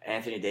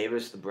Anthony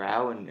Davis, the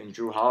Brow, and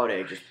Drew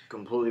Holiday just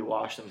completely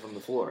washed them from the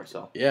floor.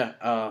 So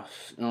yeah,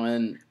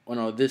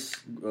 this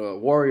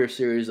Warrior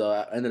series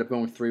ended up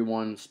going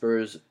 3-1.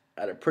 Spurs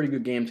had a pretty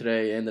good game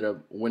today. Ended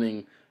up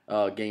winning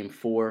Game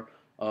 4.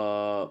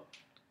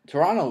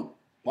 Toronto,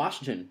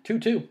 Washington,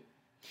 2-2.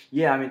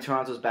 Yeah, I mean,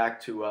 Toronto's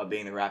back to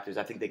being the Raptors.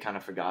 I think they kind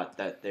of forgot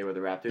that they were the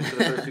Raptors for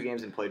the first 2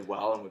 games and played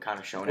well and were kind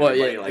of showing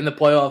everybody in the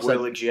playoffs, we're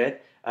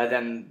legit.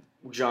 Then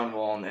John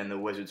Wall and the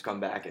Wizards come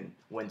back and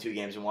win 2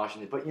 games in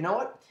Washington. But you know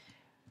what?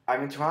 I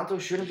mean, Toronto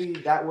shouldn't be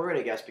that worried,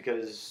 I guess,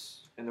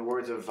 because in the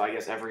words of, I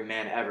guess, every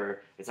man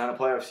ever, it's not a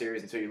playoff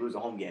series until you lose a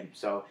home game.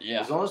 So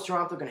as long as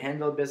Toronto can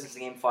handle business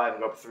in Game 5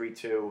 and go up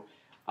 3-2,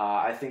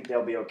 I think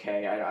they'll be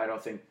okay. I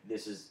don't think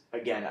this is,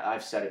 again,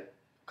 I've said it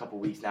a couple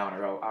weeks now in a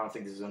row, I don't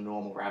think this is a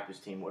normal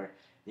Raptors team where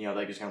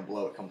they're just gonna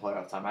blow it come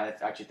playoff time. I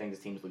actually think this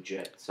team's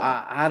legit. So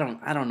I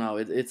don't know.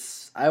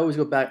 I always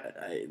go back.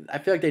 I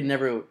feel like they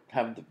never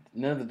have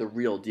none of the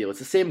real deal. It's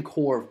the same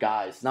core of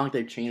guys. It's not like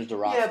they've changed the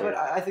roster. Yeah, but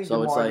I think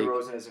DeMar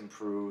DeRozan has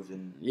improved,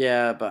 and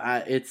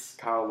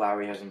Kyle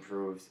Lowry has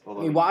improved.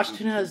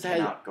 Washington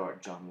cannot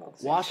guard John Wall.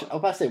 I was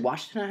about to say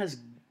Washington has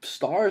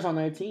stars on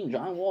their team.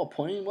 John Wall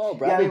playing well.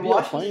 Bradley Beal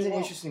Washington's playing well. An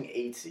interesting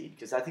 8 seed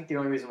because I think the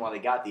only reason why they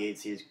got the 8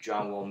 seed is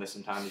John Wall missed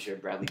some time this year.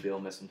 Bradley Beal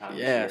missed some time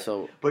this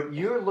year. But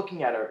you're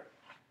looking at a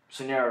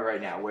scenario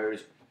right now where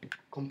it's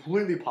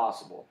completely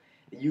possible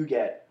that you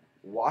get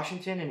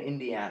Washington and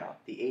Indiana,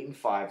 the 8 and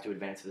 5, to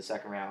advance to the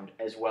second round,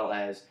 as well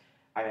as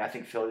I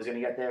think Philly's going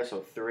to get there,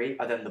 so 3,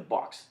 and then the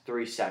Bucks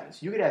 3-7. So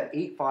you could have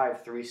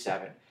 8-5,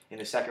 3-7 in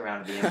the second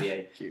round of the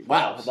NBA.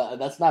 Wow,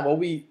 that's not what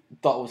we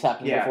thought was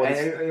happening before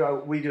this.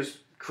 And we just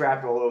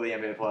crapped all over the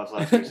NBA playoffs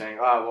last year, saying,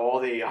 all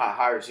the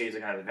higher seeds are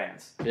going to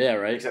advance. Yeah,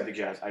 right. Except the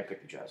Jazz. I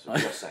picked the Jazz. So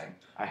just saying,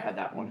 I had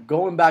that one.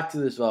 Going back to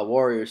this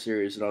Warrior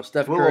series,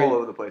 Steph Curry. We're all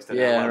over the place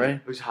today. Yeah,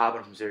 right. Who's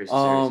hopping from series to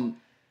series?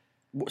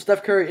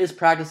 Steph Curry is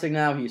practicing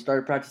now. He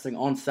started practicing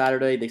on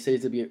Saturday. They say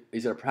he's going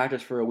to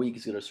practice for a week.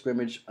 He's going to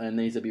scrimmage, and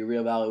then he's going to be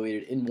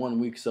reevaluated in 1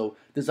 week. So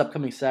this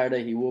upcoming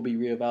Saturday, he will be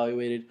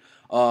reevaluated.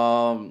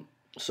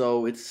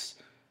 So it's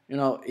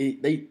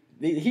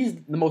he's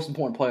the most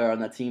important player on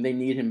that team. They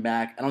need him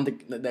back. I don't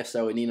think they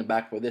necessarily need him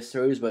back for this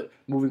series, but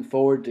moving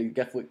forward to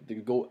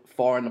go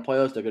far in the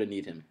playoffs, they're going to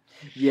need him.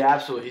 Yeah,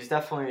 absolutely. He's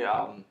definitely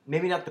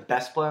maybe not the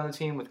best player on the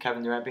team with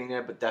Kevin Durant being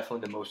there, but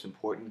definitely the most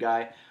important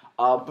guy.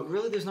 But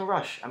really, there's no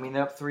rush. I mean,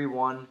 they're up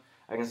 3-1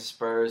 against the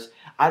Spurs.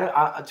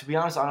 To be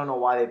honest, I don't know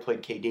why they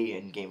played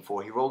KD in Game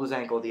 4. He rolled his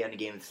ankle at the end of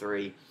Game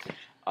 3.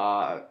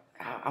 I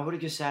would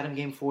have just sat him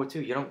Game 4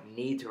 too. You don't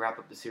need to wrap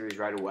up the series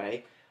right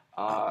away.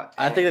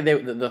 I think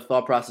that the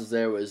thought process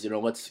there was,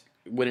 let's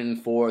win it in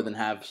 4, then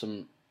have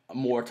some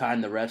more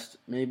time to rest,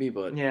 maybe.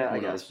 But yeah, I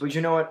guess. But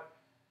you know what?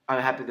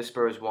 I'm happy the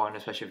Spurs won,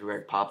 especially for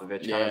Greg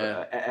Popovich. Kind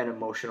of an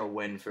emotional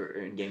win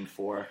in Game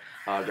 4.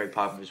 Greg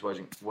Popovich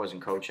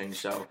wasn't coaching,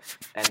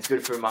 and it's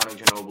good for Manu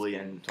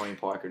Ginobili and Tony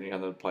Parker to get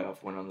another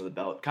playoff win under the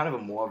belt. Kind of a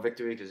moral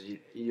victory because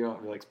you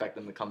don't really expect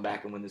them to come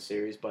back and win the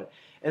series, but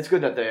it's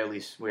good that they at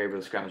least were able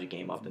to scrounge a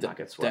game up and not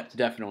get swept.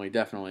 Definitely.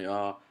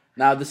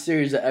 Now the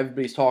series that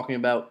everybody's talking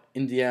about,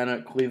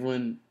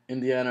 Cleveland,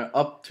 Indiana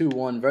up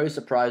 2-1, very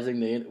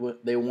surprising.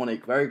 They won a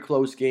very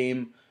close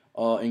game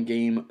in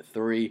Game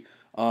 3.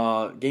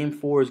 Game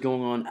 4 is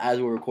going on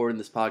as we're recording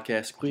this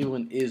podcast.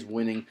 Cleveland is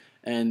winning,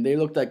 and they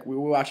looked like we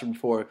were watching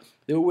before.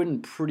 They were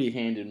winning pretty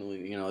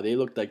handily. They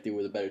looked like they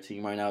were the better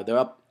team right now. They're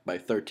up by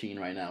 13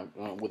 right now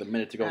with a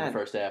minute to go in the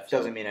first half. So.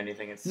 Doesn't mean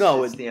anything. It's the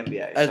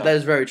NBA. That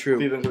is very true.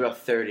 Cleveland could go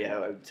 30. I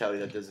would tell you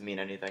that doesn't mean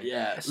anything.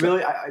 Yeah.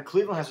 Really,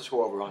 Cleveland has to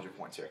score over 100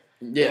 points here.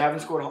 Yeah. They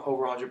haven't scored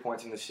over 100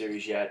 points in the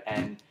series yet,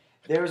 and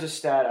there was a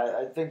stat.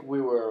 I think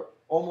we were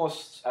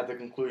almost at the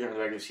conclusion of the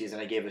regular season.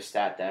 I gave a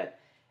stat that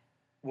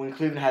when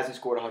Cleveland hasn't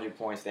scored 100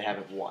 points, they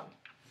haven't won,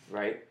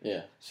 right?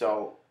 Yeah.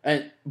 So.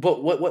 But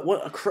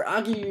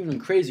I'll give you an even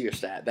crazier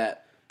stat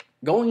that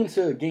going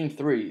into Game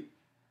 3,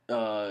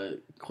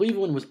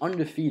 Cleveland was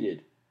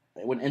undefeated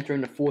when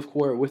entering the fourth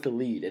quarter with a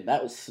lead, and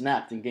that was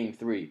snapped in Game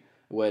 3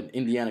 when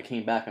Indiana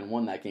came back and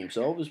won that game.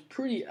 So it was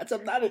pretty. That's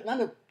not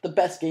the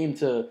best game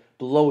to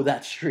blow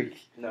that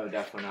streak. No,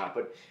 definitely not.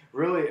 But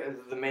really,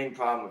 the main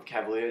problem with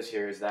Cavaliers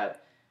here is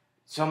that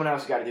someone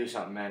else got to do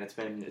something, man. It's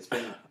been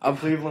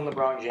Cleveland,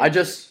 LeBron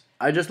James.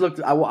 I just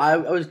looked. I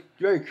was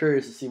very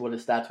curious to see what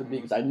his stats would be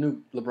because I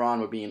knew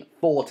LeBron would be in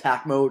full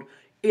attack mode.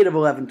 8 of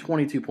 11,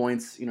 22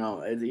 points.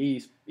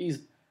 He's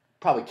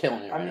probably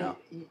killing it right now.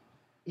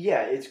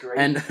 Yeah, it's great.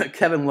 And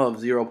Kevin Love,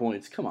 0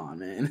 points. Come on,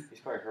 man. He's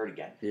probably hurt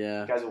again.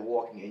 Yeah. The guy's a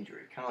walking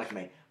injury, kind of like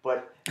me.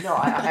 But no,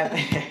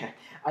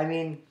 I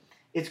mean,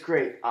 it's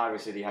great.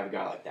 Obviously, to have a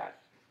guy like that,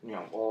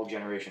 all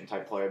generation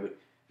type player. But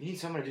You need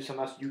someone to do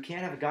something else. You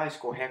can't have a guy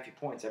score half your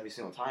points every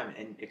single time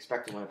and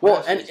expect to win a playoff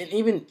Well, series. and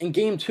even in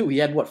Game 2, he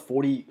had,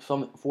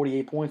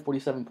 48 points,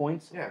 47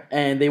 points? Yeah.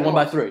 And they won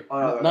by 3.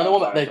 Oh, No, they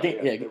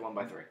won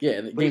by 3. Yeah,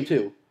 Game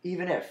 2.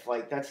 Even if,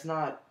 that's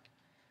not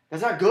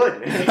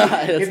good.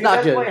 It's if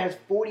not your good. best player has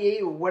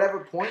 48 or whatever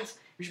points,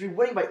 you should be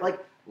winning by,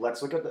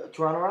 let's look at the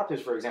Toronto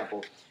Raptors, for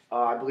example.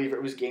 I believe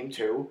it was Game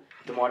 2.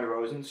 DeMar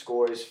DeRozan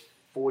scores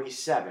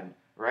 47,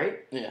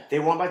 right? Yeah. They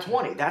won by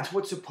 20. That's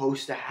what's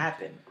supposed to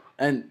happen.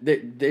 And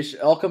it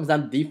all comes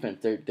down to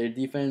defense. Their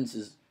defense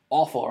is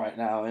awful right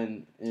now,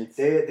 and it's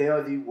They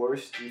are the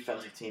worst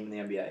defensive team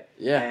in the NBA.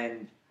 Yeah.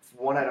 And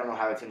one, I don't know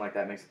how a team like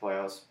that makes the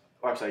playoffs.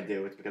 Or actually, I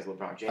do. It's because of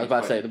LeBron James. I was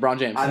about to say LeBron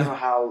James. I don't know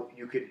how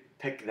you could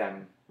pick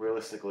them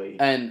realistically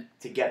and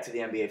to get to the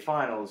NBA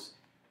Finals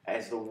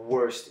as the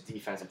worst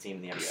defensive team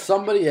in the NBA.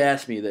 Somebody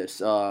asked me this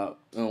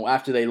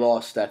after they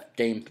lost that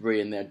Game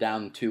 3 and they're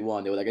down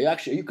 2-1. They were like,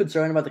 are you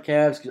concerned about the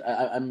Cavs? 'Cause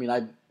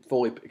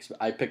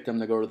I picked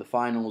them to go to the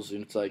finals,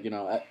 and it's like,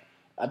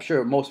 I'm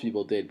sure most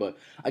people did, but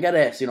I got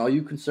to ask, are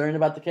you concerned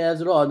about the Cavs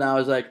at all? And I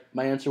was like,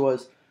 my answer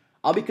was,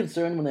 I'll be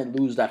concerned when they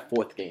lose that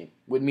 4th game,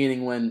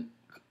 meaning when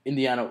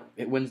Indiana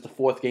wins the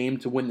 4th game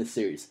to win the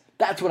series.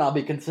 That's when I'll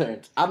be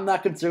concerned. I'm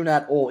not concerned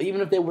at all.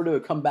 Even if they were to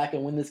come back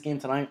and win this game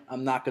tonight,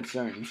 I'm not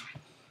concerned.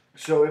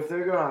 So if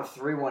they're going on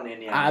 3-1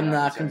 Indiana, I'm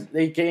not.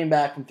 They came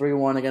back from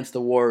 3-1 against the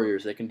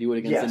Warriors. They can do it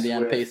against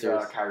Indiana with,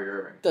 Pacers. Kyrie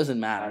Irving. Doesn't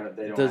matter.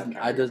 They don't have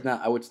Kyrie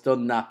I would still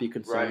not be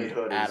concerned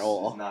at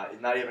all.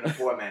 He's not even a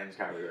 4-man's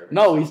Kyrie Irving.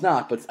 No, he's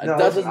not. But that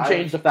doesn't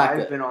change the fact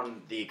that I've been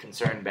on the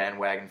concerned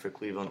bandwagon for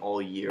Cleveland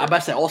all year. I'm about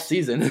to say all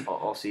season.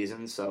 All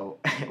season. So,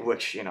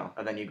 which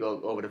and then you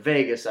go over to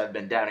Vegas. I've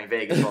been downing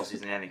Vegas all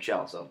season in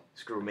NHL. So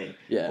screw me.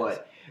 Yeah.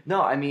 But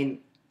no, I mean,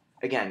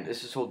 again,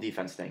 this whole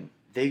defense thing.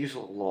 They just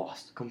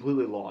lost,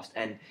 completely lost,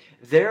 and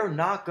they're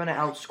not going to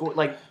outscore,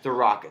 the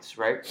Rockets,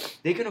 right?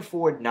 They can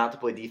afford not to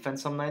play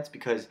defense some nights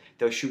because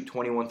they'll shoot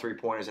 21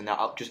 3-pointers and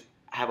they'll just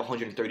have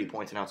 130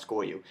 points and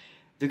outscore you.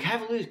 The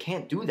Cavaliers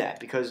can't do that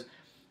because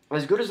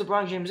as good as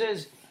LeBron James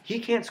is, he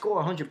can't score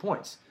 100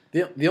 points.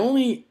 The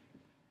only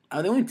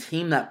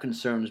team that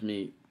concerns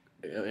me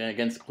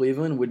against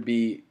Cleveland would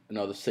be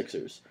the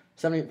Sixers.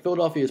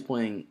 Philadelphia is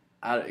playing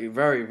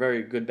very,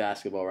 very good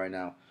basketball right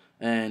now.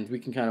 And we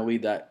can kind of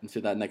lead that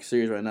into that next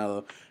series right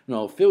now.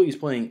 Philly's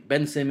playing.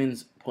 Ben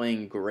Simmons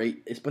playing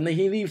great. It's when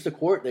he leaves the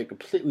court, they're a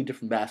completely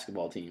different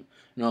basketball team.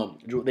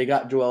 They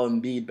got Joel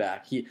Embiid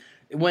back. I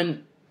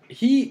think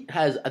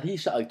he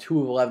shot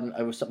 2 of 11.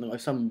 It was something like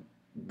some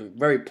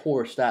very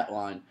poor stat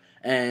line,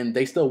 and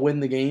they still win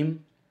the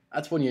game.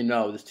 That's when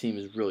this team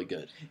is really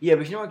good. Yeah,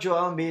 but you know what?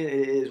 Joel Embiid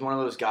is one of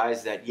those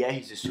guys that,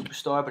 he's a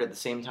superstar, but at the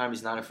same time,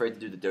 he's not afraid to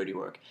do the dirty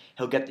work.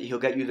 He'll get you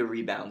the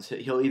rebounds.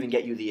 He'll even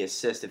get you the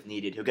assist if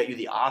needed. He'll get you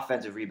the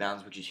offensive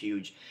rebounds, which is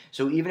huge.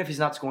 So even if he's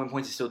not scoring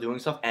points, he's still doing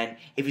stuff. And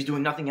if he's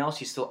doing nothing else,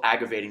 he's still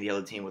aggravating the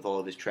other team with all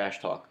of his trash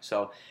talk.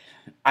 So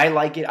I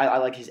like it. I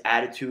like his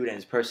attitude and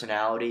his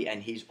personality,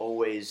 and he's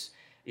always,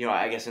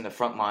 I guess in the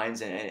front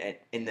lines and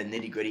in the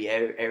nitty-gritty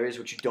areas,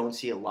 which you don't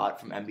see a lot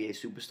from NBA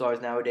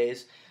superstars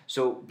nowadays.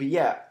 So, but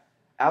yeah,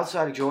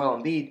 outside of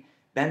Joel Embiid,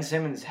 Ben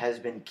Simmons has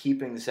been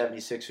keeping the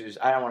 76ers,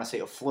 I don't want to say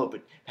afloat,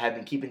 but have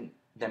been keeping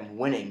them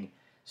winning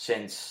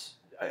since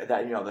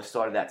the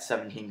start of that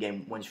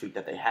 17-game win streak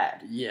that they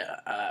had.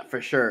 Yeah,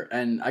 for sure.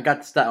 And I got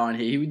the stat on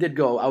here. He did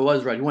go. I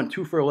was right. He went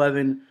 2 for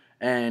 11,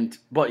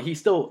 but he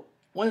still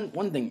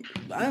one thing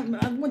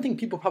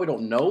people probably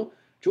don't know.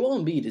 Joel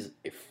Embiid is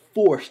a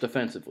force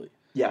defensively.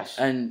 Yes,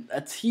 and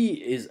he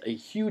is a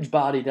huge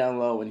body down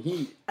low,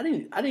 and I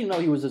didn't know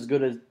he was as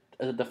good as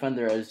a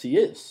defender as he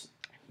is.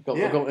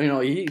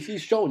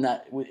 He's shown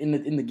that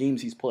in the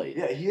games he's played.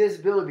 Yeah, he has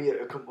the ability to be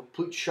a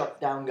complete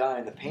shutdown guy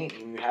in the paint.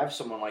 And you have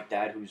someone like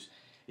that who's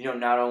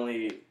not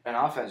only an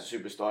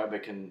offensive superstar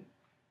but can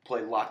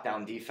play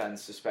lockdown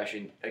defense,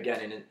 especially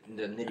again in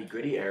the nitty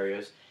gritty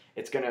areas.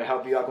 It's going to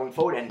help you out going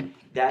forward, and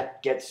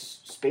that gets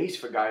space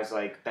for guys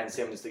like Ben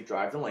Simmons to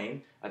drive the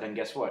lane. And then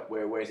guess what?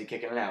 Where is he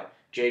kicking it out?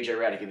 J.J.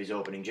 Redick, if he's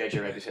opening, J.J.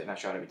 Redick is hitting that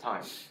shot every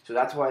time. So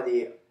that's why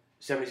the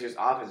 76ers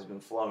offense has been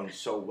flowing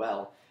so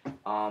well.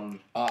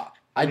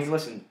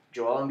 Listen,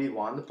 Joel Embiid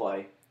wanted to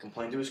play.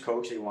 Complained to his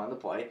coach that he wanted to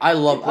play. I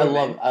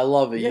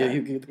love it. Yeah.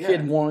 The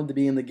kid wanted to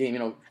be in the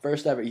game.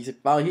 First ever. He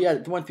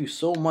went through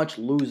so much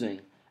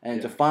losing,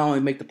 and to finally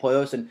make the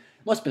playoffs, and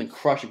it must have been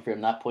crushing for him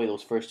not play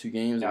those first 2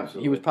 games.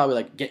 Absolutely. He was probably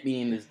like, get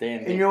me in this damn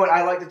game. And you know what?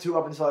 I liked it too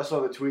up until I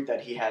saw the tweet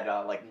that he had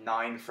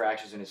 9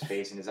 fractures in his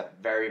face and is at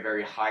very,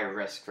 very high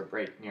risk for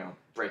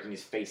breaking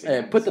his face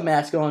again. Yeah, put the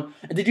mask on.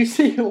 And did you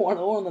see one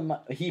of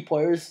the Heat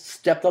players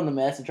stepped on the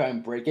mask to try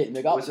and break it? And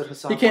they go, was it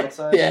Hassan he can't.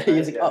 Whiteside? Yeah,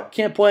 he's like,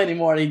 can't play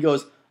anymore. And he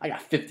goes, I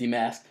got 50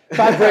 masks.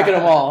 Try breaking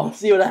them all.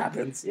 See what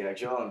happens. Yeah,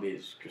 Joel Embiid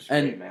is just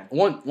great, man.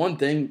 One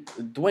thing,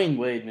 Dwayne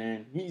Wade,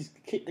 man, he's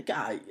the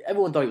guy.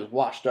 Everyone thought he was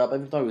washed up.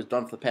 Everyone thought he was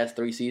done for the past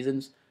 3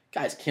 seasons.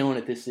 Guy's killing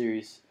it this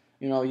series.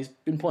 He's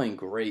been playing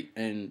great,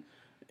 and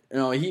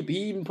he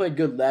even played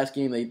good last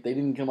game. They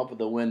didn't come up with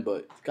a win,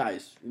 but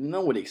guys,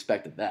 nobody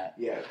expected that.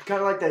 Yeah,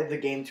 kind of like the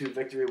Game 2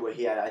 victory where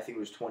he had, I think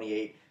it was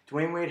 28.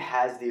 Dwayne Wade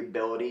has the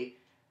ability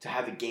to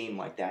have a game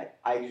like that.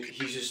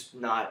 He's just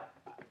not.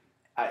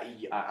 I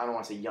don't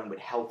want to say young, but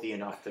healthy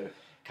enough to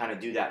kind of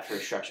do that for a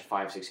stretch of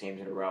 5-6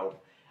 games in a row.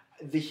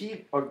 The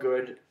Heat are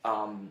good.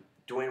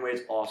 Dwayne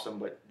Wade's awesome,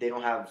 but they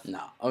don't have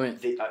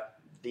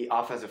the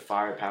offensive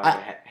firepower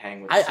to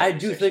hang with. I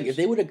do think if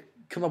they would have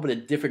come up with a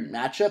different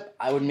matchup,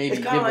 I would maybe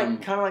it's give them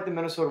kind of like the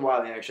Minnesota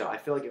Wild in the NHL. I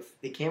feel like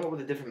if they came up with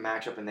a different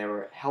matchup and they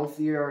were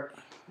healthier,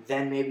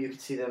 then maybe you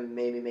could see them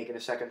maybe making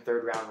a second,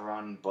 third round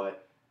run,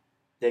 but.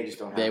 They just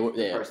don't have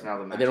the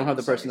personnel. They don't have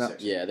the personnel.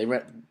 Yeah, they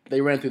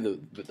ran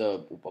through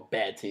a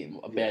bad team,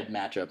 bad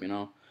matchup, you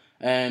know.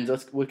 And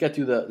we'll get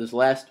to this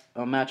last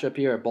matchup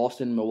here at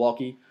Boston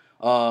Milwaukee.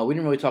 We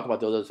didn't really talk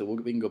about those, so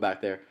we can go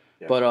back there.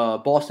 Yeah.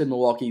 But Boston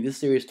Milwaukee, this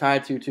series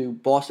tied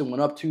 2-2. Boston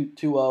went up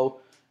 2-0.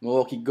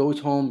 Milwaukee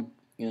goes home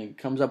and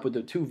comes up with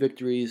the 2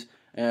 victories.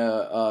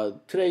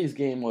 Today's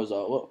game was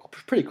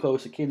pretty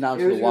close. It came down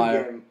to the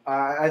wire.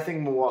 I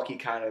think Milwaukee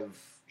kind of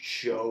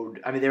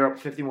showed. I mean, they were up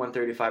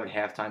 51-35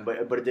 at halftime,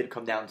 but it did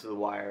come down to the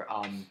wire.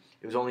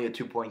 It was only a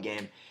 2-point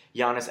game.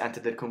 Giannis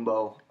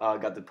Antetokounmpo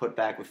got the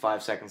putback with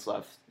 5 seconds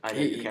left. I know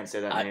you can't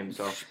say that name,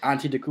 so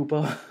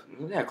Antetokounmpo.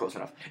 Yeah, close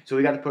enough. So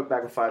we got the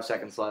putback with 5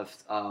 seconds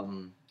left.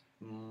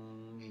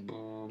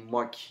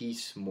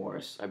 Marquise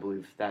Morris, I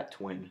believe, that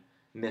twin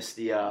missed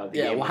the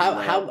game. Well,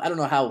 how I don't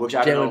know how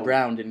Jaylen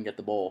Brown didn't get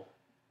the ball.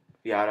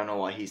 Yeah, I don't know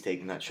why he's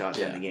taking that shot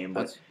in the game,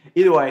 but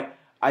either way.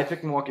 I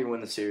picked Milwaukee to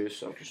win the series,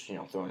 so just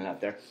throwing it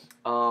out there.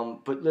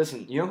 But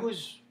listen, you know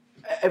who's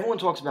everyone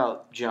talks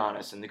about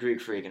Giannis and the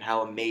Greek Freak and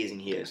how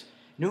amazing he is.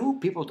 You know who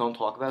people don't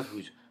talk about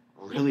who's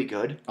really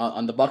good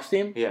on the Bucks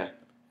team? Yeah,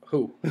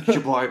 who?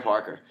 Jabari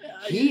Parker.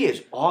 He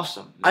is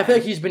awesome. Man. I feel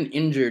like he's been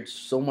injured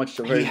so much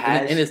in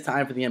his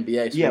time for the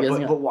NBA.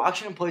 So but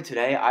watching him play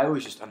today, I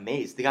was just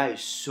amazed. The guy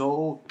is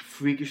so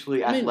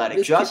freakishly athletic,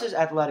 as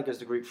athletic as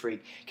the Greek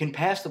Freak. Can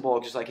pass the ball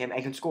just like him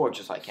and can score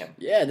just like him.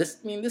 Yeah,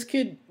 this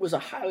kid was a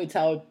highly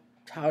talented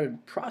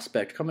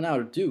prospect coming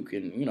out of Duke,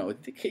 and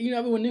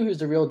everyone knew he was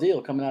the real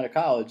deal coming out of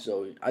college.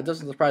 So it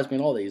doesn't surprise me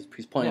at all that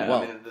he's playing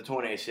well. I mean, the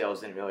torn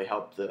ACLs didn't really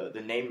help the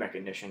name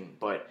recognition,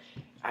 but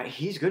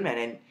he's good, man,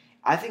 and.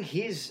 I think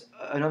he's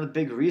another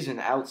big reason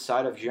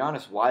outside of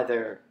Giannis why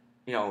they're,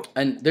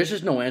 And there's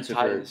just no answer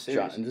for Giannis.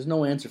 There's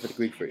no answer for the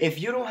Greek Freak.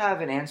 If you don't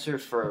have an answer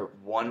for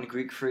one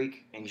Greek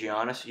Freak in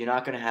Giannis, you're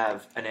not going to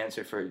have an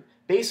answer for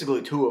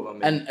basically 2 of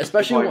them. And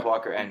especially Jabari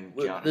Parker and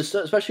Giannis.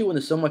 Especially when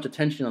there's so much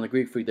attention on the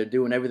Greek Freak, they're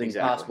doing everything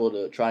possible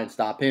to try and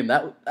stop him.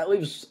 That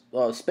leaves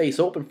space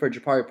open for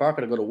Jabari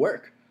Parker to go to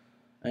work.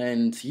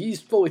 And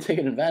he's fully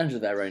taking advantage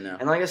of that right now.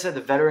 And like I said,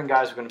 the veteran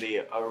guys are going to be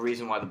a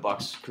reason why the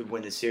Bucks could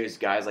win the series.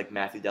 Guys like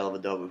Matthew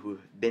Dellavedova, who've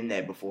been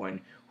there before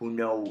and who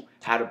know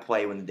how to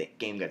play when the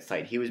game gets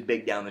tight. He was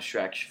big down the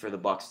stretch for the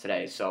Bucks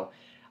today. So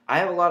I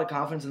have a lot of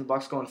confidence in the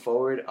Bucks going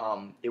forward.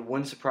 It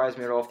wouldn't surprise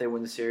me at all if they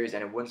win the series,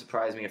 and it wouldn't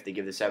surprise me if they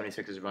give the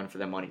 76ers a run for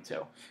their money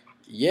too.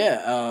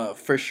 Yeah,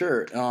 for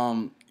sure.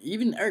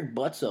 Even Eric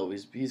Bledsoe,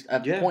 he's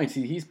at points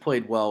he's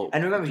played well.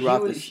 And remember,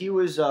 he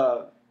was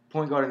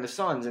point guard in the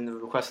Suns in the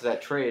request of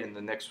that trade, and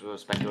the Knicks were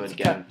speculating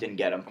didn't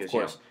get him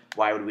because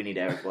why would we need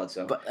Eric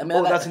Bledsoe? But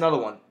that's another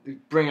one.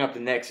 Bringing up the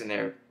Knicks and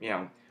their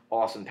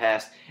awesome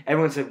past.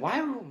 Everyone said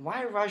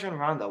why Rajon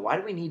Rondo? Why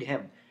do we need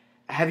him?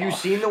 Have you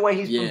seen the way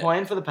he's been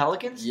playing for the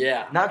Pelicans?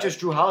 Yeah, not just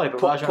Drew Holiday,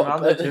 but Rajon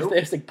Rondo too.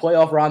 It's like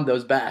playoff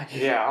Rondo's back.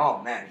 Yeah.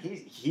 Oh man,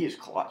 he is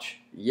clutch.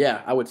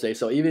 Yeah, I would say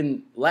so.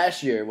 Even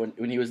last year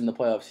when he was in the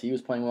playoffs, he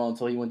was playing well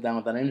until he went down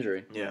with that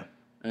injury. Yeah.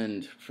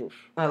 And all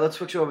right, let's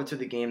switch over to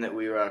the game that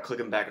we were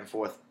clicking back and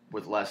forth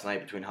with last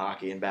night between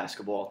hockey and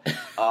basketball.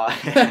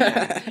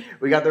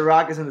 We got the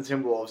Rockets and the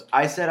Timberwolves.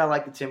 I said I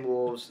like the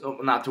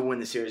Timberwolves, not to win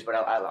the series, but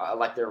I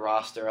like their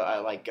roster. I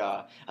like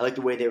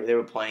the way they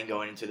were playing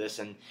going into this,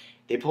 and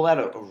they pulled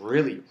out a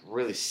really,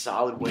 really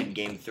solid win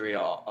Game 3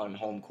 on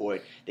home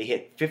court. They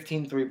hit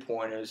 15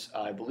 3-pointers.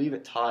 I believe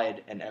it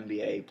tied an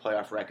NBA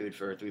playoff record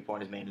for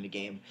 3-pointers made in a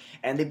game.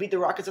 And they beat the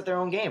Rockets at their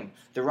own game.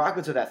 The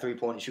Rockets are that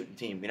 3-point shooting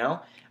team,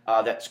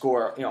 that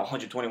score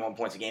 121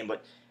 points a game.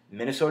 But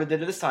Minnesota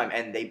did it this time,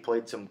 and they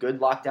played some good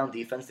lockdown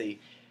defense.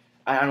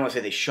 I don't want to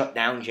say they shut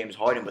down James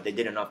Harden, but they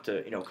did enough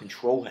to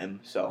control him.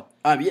 So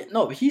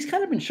he's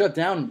kind of been shut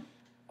down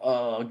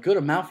a good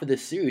amount for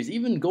this series.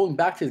 Even going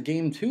back to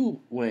Game 2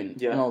 win,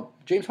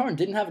 James Harden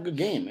didn't have a good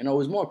game. It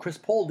was more Chris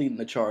Paul leading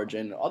the charge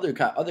and other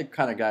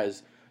kind of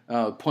guys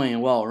playing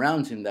well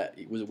around him that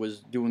was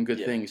doing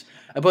good things.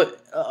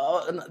 But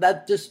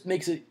that just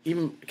makes it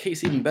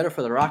even better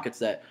for the Rockets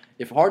that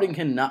if Harden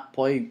cannot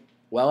play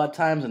well at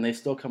times and they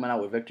still coming out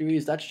with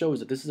victories, that shows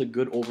that this is a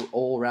good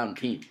all-around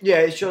team. Yeah,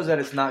 it shows that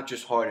it's not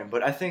just Harden.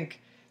 But I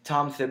think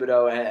Tom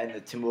Thibodeau and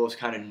the Timberwolves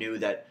kind of knew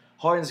that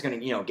Harden's going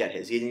to, get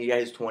his. He's going to get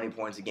his 20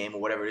 points a game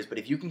or whatever it is. But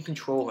if you can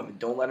control him and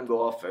don't let him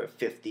go off for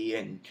 50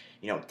 and,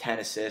 10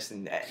 assists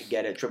and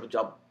get a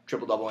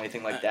triple-double or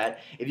anything like that,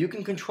 if you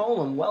can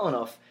control him well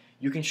enough,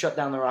 you can shut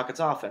down the Rockets'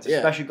 offense, Yeah.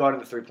 especially guarding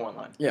the 3-point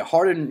line. Yeah,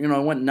 Harden,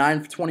 went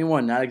 9 for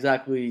 21, not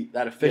exactly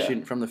that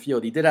efficient from the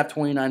field. He did have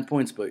 29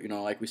 points, but,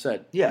 like we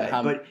said.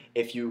 Yeah, but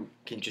if you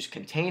can just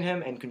contain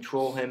him and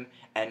control him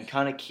and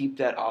kind of keep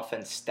that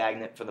offense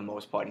stagnant for the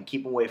most part and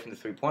keep him away from the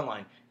 3-point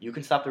line, you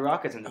can stop the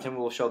Rockets, and the Timberwolves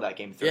will show that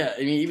game 3. Yeah, I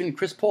mean, even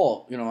Chris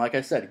Paul, like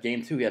I said,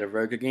 game 2, he had a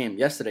very good game.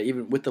 Yesterday,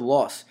 even with the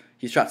loss,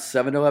 he shot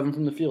 7-11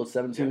 from the field,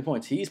 17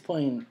 points. He's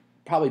playing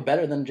probably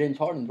better than James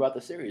Harden throughout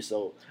the series.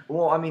 So,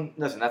 well, I mean,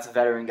 listen, that's a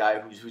veteran guy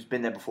who's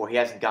been there before. He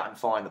hasn't gotten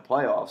far in the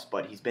playoffs,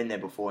 but he's been there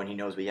before and he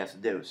knows what he has to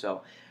do.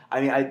 So, I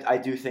mean, I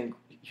do think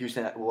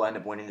Houston will end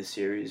up winning the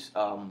series,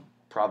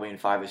 probably in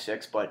 5 or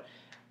 6. But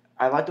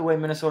I like the way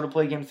Minnesota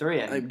played Game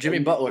 3. And Jimmy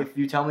Butler. If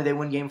you tell me they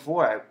win Game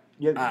 4,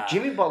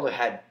 Jimmy Butler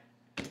had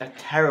a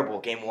terrible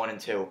Game 1 and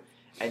 2.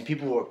 And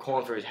people were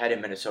calling for his head in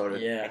Minnesota.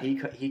 Yeah.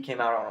 And he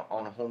came out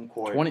on a home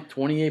court.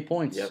 28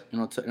 points.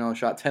 Yep.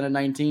 Shot 10 of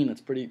 19.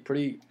 That's pretty.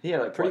 He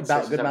had good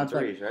bounce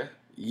threes, right?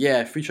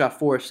 Yeah, free shot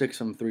 4 or 6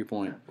 from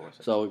 3-point. Yeah,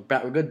 so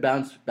a good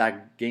bounce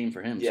back game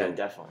for him. Yeah, so.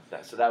 definitely.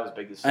 So that was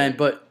big to see.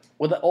 But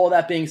with all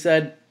that being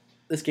said,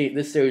 this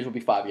series will be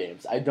 5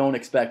 games. I don't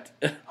expect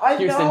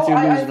Houston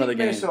to lose another game.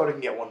 Minnesota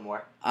can get one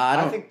more.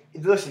 I think.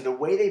 Listen, the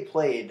way they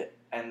played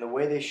and the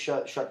way they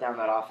shut down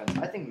that offense,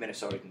 I think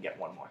Minnesota can get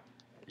one more.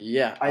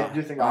 Yeah, I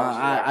do think.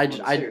 I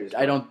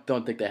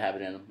don't think they have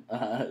it in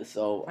them.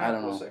 So I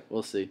don't know.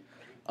 We'll see.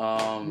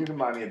 You can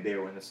buy me a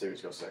beer when the series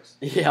goes 6.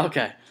 Yeah.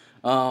 Okay.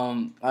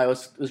 All right.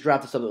 Let's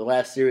wrap this up. The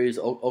last series,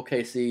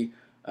 OKC,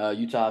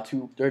 Utah.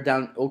 They're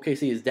down.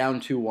 OKC is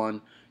down 2-1.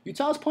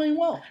 Utah's playing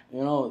well.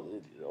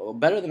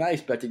 Better than I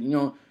expected.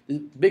 The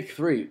big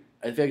 3.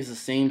 I think it's the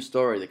same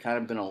story. They've kind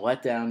of been a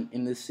letdown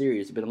in this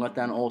series. They've been a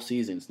letdown all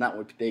season. It's not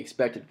what they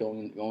expected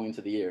going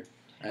into the year.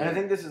 And I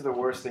think this is the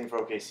worst thing for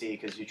OKC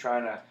because you're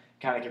trying to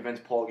kind of convince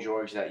Paul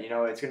George that, it's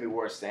going to be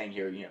worse staying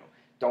here.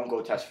 Don't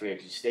go test free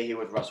agents. You stay here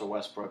with Russell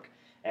Westbrook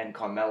and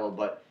Carmelo.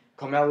 But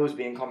Carmelo is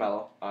being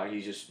Carmelo.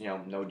 He's just,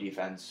 no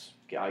defense.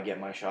 I get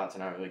my shots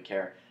and I don't really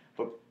care.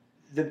 But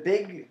the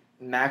big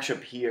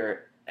matchup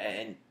here,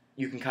 and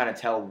you can kind of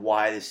tell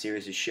why this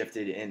series has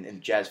shifted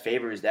in Jazz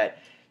favor, is that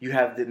you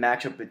have the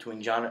matchup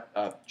between Donovan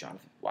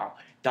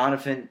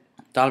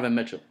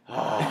Mitchell.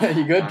 Oh,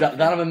 you good?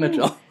 Donovan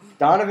Mitchell.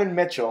 Donovan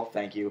Mitchell,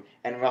 thank you,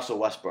 and Russell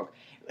Westbrook.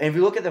 And if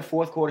you look at the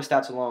fourth quarter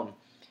stats alone,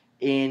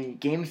 in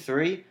Game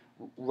 3,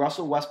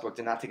 Russell Westbrook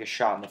did not take a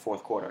shot in the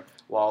fourth quarter,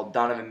 while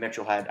Donovan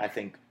Mitchell had, I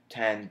think,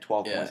 10,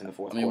 12 points in the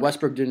fourth quarter.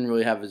 Westbrook didn't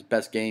really have his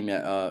best game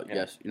yet.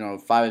 Yes,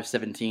 5 of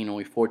 17,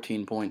 only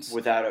 14 points.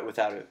 Without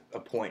a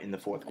point in the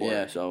fourth quarter.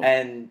 Yeah, so.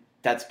 And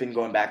that's been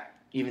going back,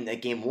 even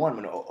at Game 1,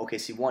 when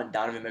OKC won,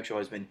 Donovan Mitchell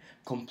has been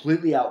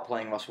completely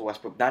outplaying Russell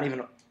Westbrook, not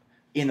even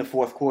in the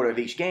fourth quarter of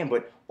each game,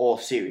 but all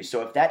series.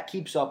 So if that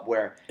keeps up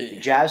where the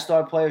Jazz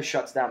star player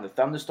shuts down the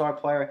Thunder star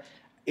player,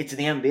 it's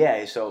the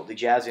NBA, so the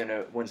Jazz are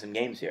going to win some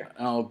games here.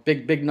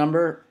 Big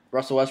number.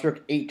 Russell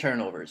Westbrook, 8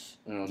 turnovers.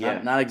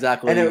 Not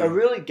exactly. And a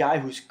really guy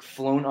who's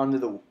flown under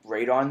the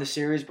radar in the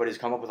series, but has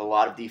come up with a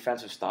lot of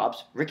defensive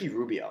stops, Ricky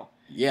Rubio.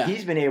 Yeah.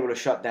 He's been able to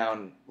shut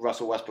down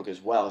Russell Westbrook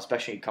as well,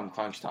 especially come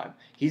crunch time.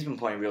 He's been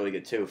playing really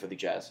good, too, for the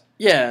Jazz.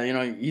 Yeah,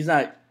 he's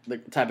not the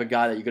type of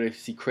guy that you're going to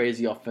see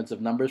crazy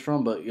offensive numbers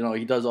from, but,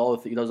 he does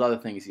he does other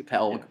things. He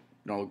can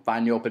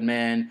find the open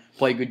man,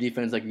 play good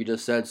defense like you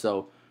just said.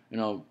 So,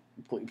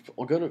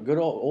 good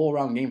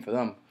all-around game for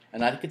them.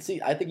 And I think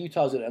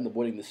Utah's going to end up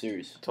winning the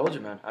series. I told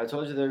you, man. I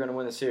told you they're going to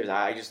win the series.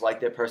 I just like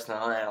their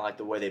personality and I like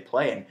the way they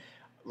play. And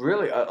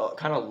really, a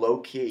kind of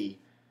low-key,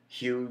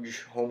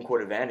 huge home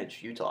court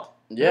advantage, Utah.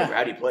 Yeah. They're a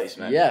rowdy place,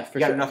 man. Yeah, for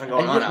sure. sure. Nothing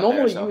going on out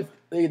normally there.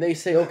 Normally, they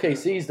say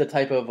OKC is the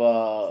type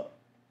of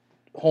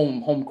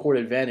home court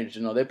advantage.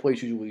 Their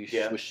place usually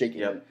was shaking.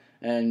 Yep.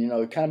 And,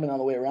 it kind of been all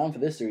the way around for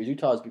this series.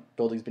 Utah's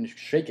building's been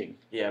shaking.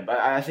 Yeah, but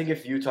I think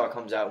if Utah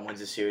comes out and wins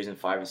the series in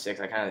 5 or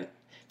 6, I kind of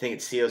think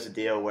it seals the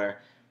deal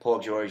where Paul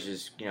George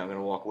is, going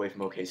to walk away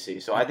from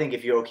OKC. So I think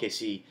if you're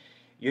OKC,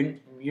 you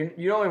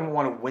don't even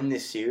want to win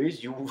this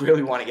series. You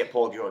really want to get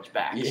Paul George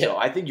back. Yeah. So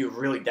I think you're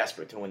really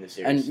desperate to win this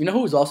series. And you know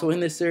who's also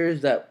in this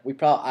series that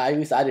at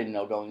least I didn't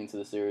know going into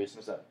the series?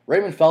 What's that?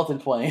 Raymond Felton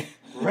playing.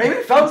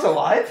 Raymond Felton's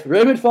alive?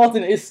 Raymond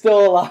Felton is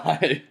still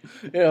alive.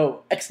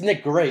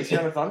 Ex-Nick Great. Is he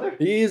on the Thunder?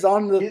 He's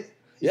on the...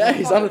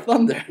 He's on the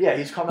Thunder. Yeah,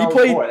 he's come out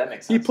before. That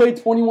makes sense. He played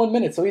 21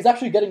 minutes, so he's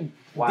actually getting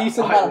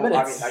decent amount of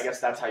minutes. I guess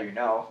that's how you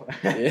know.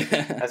 Yeah.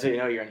 That's how you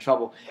know you're in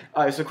trouble.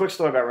 So a quick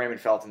story about Raymond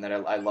Felton that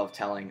I love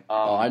telling.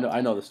 I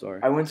know the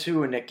story. I went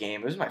to a Knick game.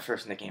 It was my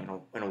first Knick game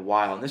in a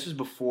while, and this was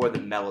before the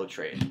Melo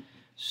trade.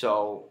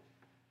 So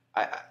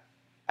I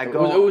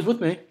go. It was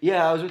with me.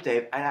 Yeah, I was with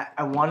Dave, and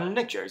I wanted a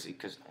Knick jersey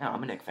because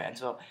I'm a Knick fan.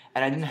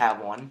 And I didn't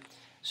have one.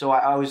 So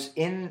I was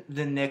in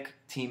the Knick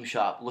team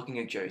shop looking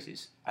at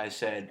jerseys. I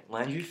said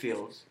Landry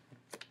Fields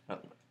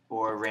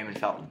or Raymond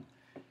Felton.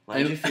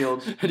 Landry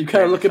Fields. And you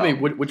kind of look at me.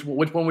 Which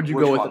one would you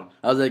go with?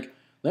 I was like,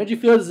 Landry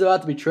Fields is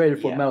about to be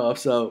traded for Melo,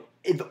 so.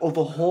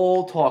 The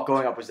whole talk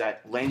going up was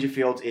that Landry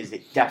Fields is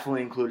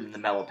definitely included in the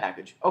Melo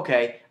package.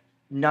 Okay,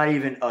 not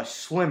even a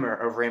slimmer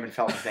of Raymond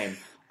Felton's name.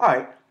 All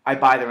right, I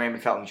buy the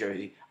Raymond Felton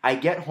jersey. I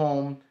get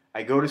home.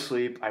 I go to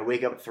sleep. I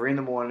wake up at 3 in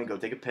the morning, go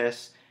take a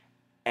piss,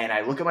 and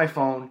I look at my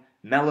phone.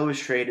 Melo is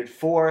traded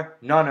for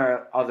none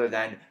other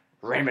than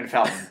Raymond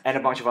Felton and a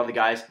bunch of other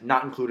guys,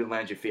 not included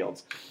Landry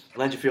Fields.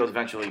 Landry Fields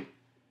eventually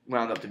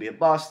wound up to be a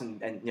bust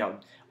and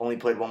only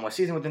played one more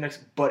season with the Knicks,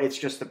 but it's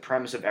just the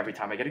premise of every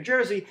time I get a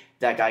jersey,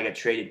 that guy gets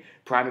traded.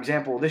 Prime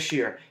example, this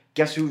year,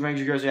 guess who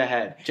Ranger jersey I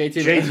had?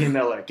 JT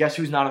Miller. Guess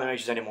who's not on the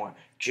Rangers anymore?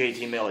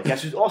 JT Miller.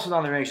 Guess who's also not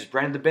on the Rangers?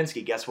 Brandon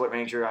Dubinsky. Guess what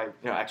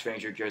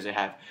ex-Ranger jersey I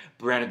have?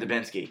 Brandon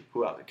Dubinsky.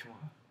 Who else? Come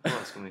on. Who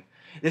else can we...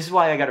 This is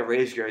why I got a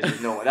Rays jersey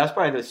with no one. That's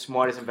probably the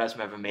smartest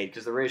investment I've ever made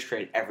because the Rays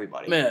traded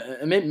everybody. Man,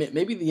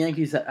 maybe the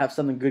Yankees have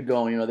something good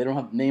going. They don't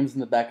have names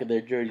in the back of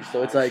their jerseys,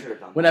 so it's like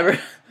whenever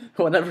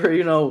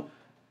you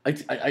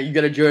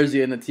get a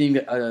jersey and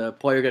the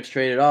player gets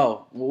traded.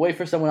 Oh, we'll wait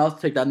for someone else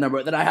to take that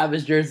number. Then I have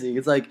his jersey.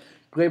 It's like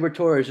Gleyber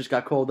Torres just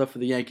got called up for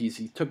the Yankees.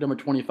 He took number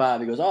 25.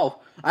 He goes, oh,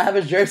 I have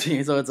his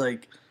jersey. So it's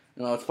like,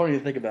 it's funny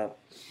to think about.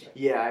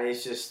 Yeah,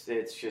 it's just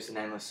an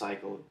endless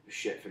cycle of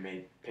shit for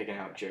me picking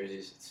out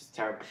jerseys. It's just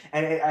terrible,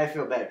 and I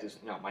feel bad because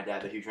my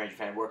dad, the huge Ranger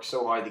fan, worked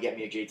so hard to get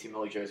me a JT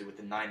Miller jersey with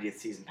the 90th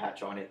season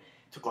patch on it.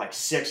 It took like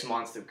 6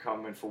 months to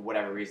come in for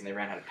whatever reason. They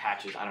ran out of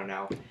patches. I don't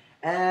know.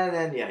 And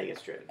then he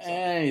gets traded. So.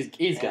 And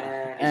he's gone.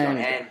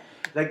 And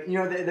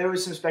there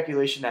was some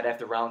speculation that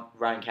after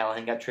Ryan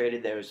Callahan got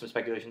traded, there was some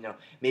speculation,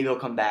 maybe he'll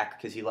come back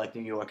because he liked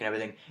New York and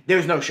everything.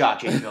 There's no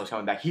shot JT Miller's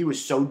coming back. He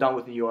was so done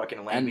with New York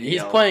and Atlanta. And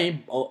he's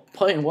playing well, too.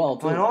 Playing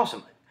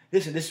awesome.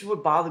 Listen, this is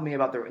what bothered me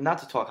about not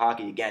to talk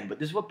hockey again, but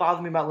this is what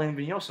bothered me about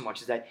Landon Vigneault so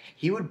much is that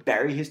he would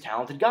bury his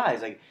talented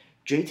guys. Like,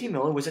 JT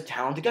Miller was a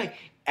talented guy.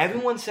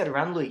 Everyone said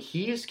around the league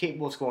he is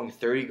capable of scoring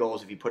 30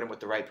 goals if you put him with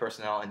the right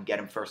personnel and get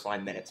him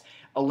first-line minutes.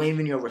 Alain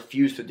Vigneault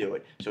refused to do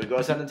it. So he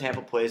goes out to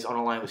Tampa, plays on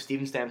a line with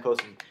Steven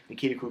Stamkos and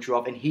Nikita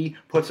Kucherov, and he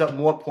puts up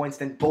more points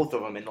than both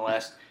of them in the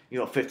last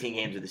 15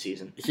 games of the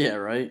season. Yeah,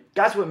 right.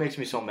 That's what makes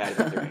me so mad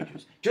about the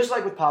Rangers. Just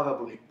like with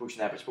Pavel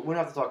Buchnevich, but we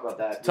don't have to talk about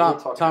that.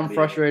 Tom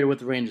frustrated with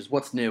the Rangers.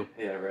 What's new?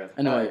 Yeah, right.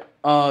 Anyway,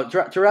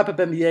 to wrap up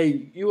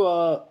NBA,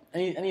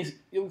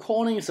 you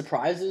calling any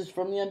surprises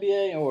from the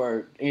NBA,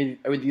 or do you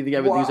think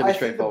everything's gonna be straightforward? I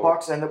think the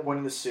Bucks end up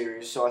winning the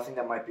series, so I think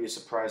that might be a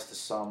surprise to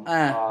some.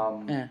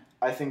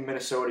 I think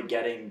Minnesota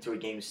getting to a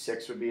Game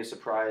 6 would be a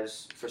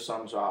surprise for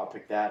some, so I'll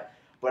pick that.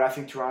 But I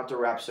think Toronto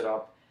wraps it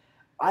up.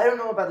 I don't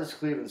know about this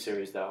Cleveland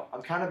series, though.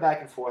 I'm kind of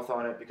back and forth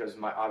on it because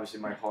obviously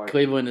my heart...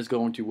 Cleveland is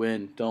going to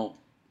win. Don't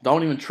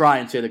even try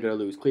and say they're going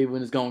to lose.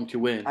 Cleveland is going to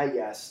win.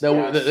 Yes. They're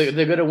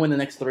going to win the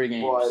next 3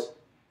 games. But,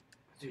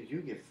 dude,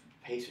 you give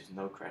Pacers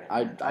no credit.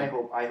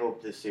 I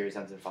hope this series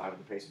ends in 5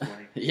 with the Pacers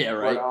winning. Yeah,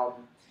 right.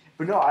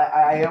 But no,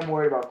 I am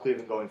worried about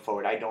Cleveland going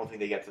forward. I don't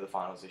think they get to the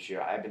finals this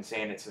year. I've been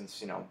saying it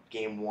since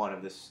Game 1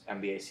 of this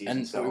NBA season.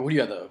 And who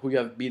do you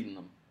have beating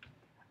them?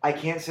 I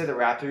can't say the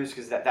Raptors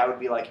because that would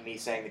be like me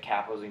saying the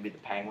Capitals are going to beat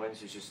the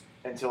Penguins. It's just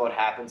until it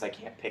happens, I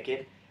can't pick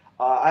it.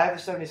 I have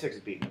the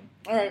 76ers beating them.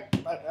 All right,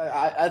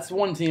 that's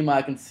one team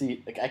I can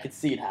see. I could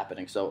see it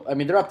happening. So I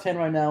mean, they're up 10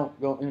 right now,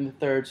 going in the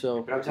third.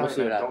 So but I'm telling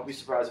you, don't be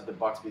surprised if the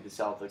Bucks beat the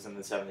Celtics and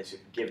the 76ers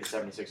give the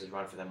 76ers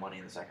run for their money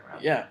in the second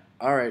round. Yeah.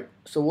 All right.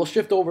 So we'll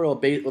shift over a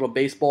little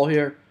baseball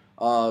here.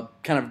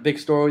 Kind of big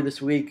story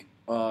this week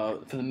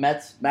for the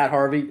Mets. Matt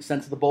Harvey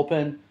sent to the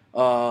bullpen.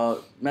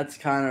 Mets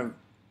kind of.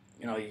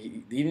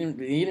 He didn't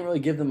really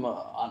give them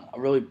a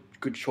really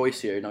good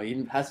choice here.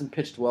 He hasn't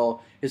pitched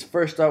well. His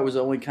first start was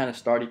the only kind of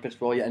start he pitched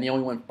well yet, and he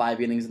only went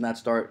 5 innings in that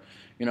start.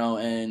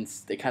 And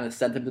they kind of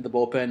sent him to the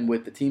bullpen.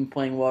 With the team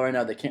playing well right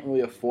now, they can't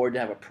really afford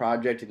to have a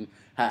project and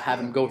have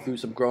him go through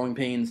some growing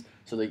pains.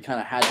 So they kind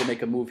of had to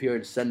make a move here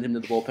and send him to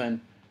the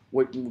bullpen.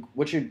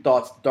 What's your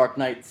thoughts? Dark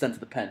Knight sent to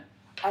the pen.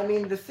 I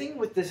mean, the thing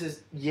with this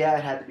is, it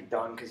had to be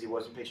done because he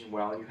wasn't pitching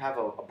well, and you have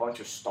a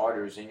bunch of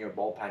starters in your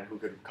bullpen who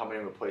could come in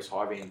and replace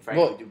Harvey and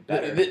frankly do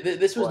better.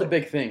 This was the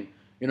big thing.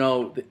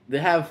 They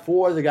have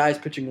 4 of the guys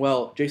pitching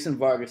well. Jason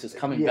Vargas is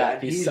coming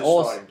back. He's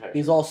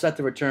all set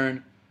to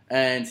return,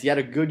 and he had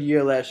a good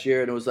year last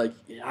year, and it was like,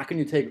 how can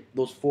you take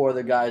those 4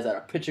 other guys that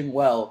are pitching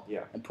well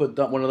and put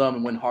one of them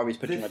and when Harvey's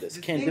pitching like this?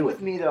 Can't do it. The thing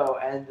with me, though,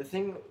 and the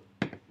thing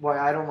why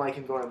I don't like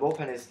him going to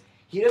bullpen is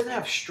he doesn't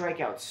have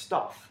strikeout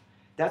stuff.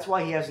 That's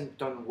why he hasn't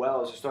done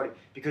well as a starter,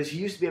 because he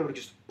used to be able to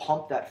just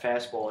pump that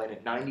fastball in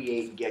at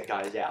 98 and get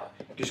guys out.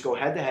 Just go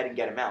head-to-head and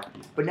get him out.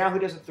 But now he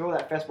doesn't throw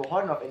that fastball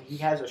hard enough, and he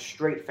has a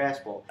straight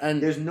fastball.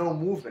 And there's no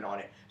movement on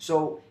it.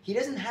 So he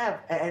doesn't have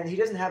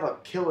a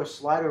killer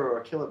slider or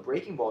a killer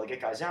breaking ball to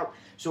get guys out.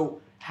 So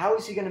how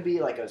is he going to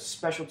be like a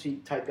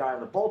specialty-type guy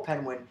in the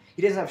bullpen when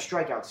he doesn't have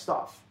strikeout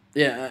stuff?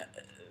 Yeah,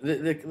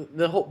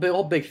 the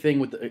whole big thing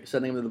with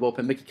sending him to the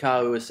bullpen, Mickey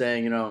Kalu was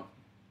saying,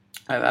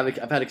 I've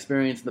had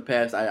experience in the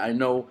past. I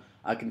know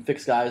I can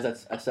fix guys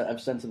that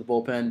I've sent to the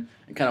bullpen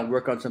and kind of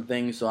work on some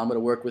things. So I'm going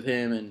to work with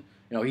him, and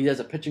he has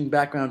a pitching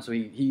background, so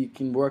he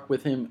can work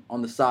with him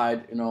on the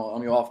side,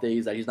 on the off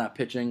days that he's not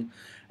pitching,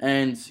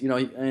 and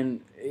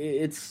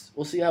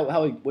we'll see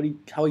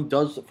how he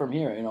does from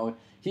here.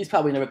 he's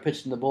probably never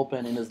pitched in the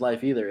bullpen in his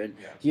life either. And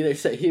Yeah.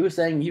 he was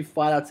saying he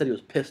flat out said he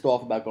was pissed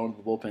off about going to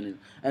the bullpen.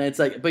 And it's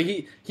like, but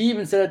he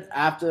even said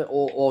after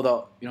all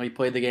the he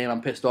played the game,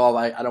 I'm pissed off.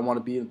 I don't want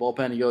to be in the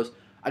bullpen. He goes,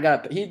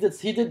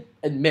 he did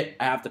admit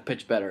I have to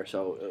pitch better.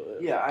 So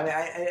yeah, I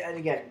mean, and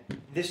again,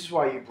 this is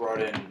why you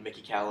brought in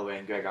Mickey Callaway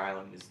and Greg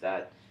Island. Is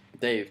that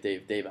Dave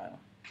Island.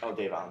 Oh,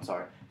 Dave Allen,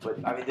 sorry. But,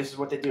 I mean, this is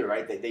what they do,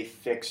 right? They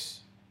fix...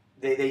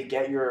 They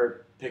get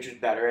your pitchers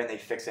better, and they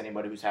fix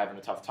anybody who's having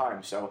a tough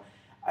time. So,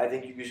 I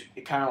think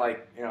it kind of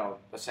like,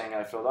 the saying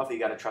out of Philadelphia,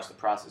 you got to trust the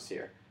process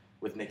here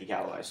with Mickey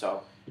Callaway.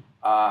 So,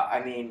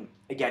 I mean,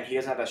 again, he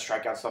doesn't have that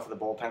strikeout stuff in the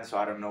bullpen, so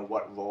I don't know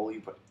what role you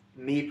put...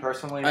 Me,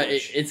 personally...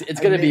 It's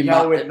going to be...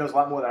 Callaway knows a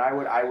lot more than I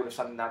would. I would have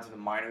sent him down to the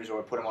minors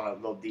or put him on a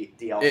little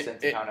DL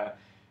stint to kind of...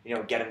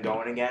 get him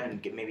going again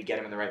and maybe get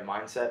him in the right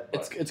mindset.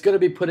 But. It's going to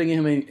be putting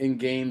him in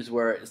games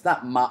where it's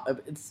not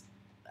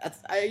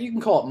you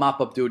can call it mop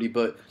up duty,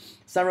 but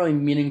it's not really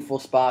meaningful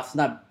spots. It's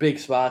not big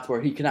spots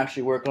where he can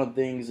actually work on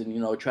things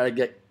and try to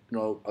get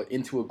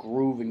into a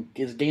groove and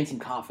gain some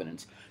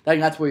confidence.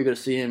 That's where you're going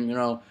to see him.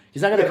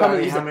 He's not going to come.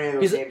 How many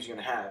of those games are you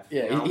going to have?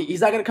 Yeah,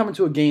 he's not going to come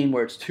into a game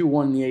where it's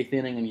 2-1 in the 8th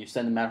inning and you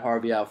send Matt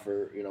Harvey out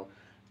to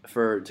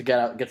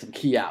get some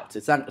key outs.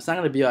 It's not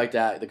going to be like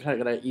that. They're kind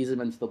of going to ease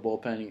him into the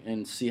bullpen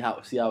and see how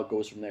it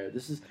goes from there.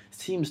 This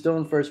team's still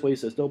in first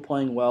place. They're still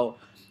playing well.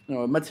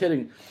 Mets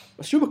hitting.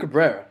 Ashuba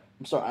Cabrera.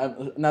 I'm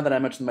sorry. Now that I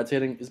mentioned the Mets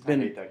hitting, has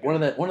been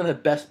one of the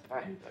best.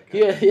 I hate that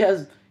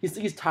guy.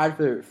 He's tied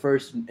for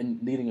first in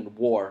leading in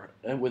WAR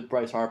and with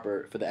Bryce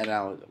Harper for the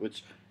NL.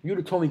 Which you'd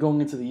have told me going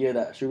into the year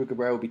that Ashuba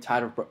Cabrera would be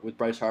tied with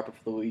Bryce Harper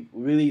for the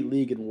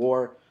league in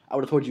WAR. I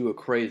would have told you were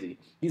crazy.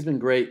 He's been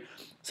great.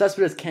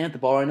 Cespedes can't hit the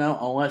ball right now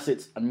unless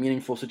it's a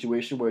meaningful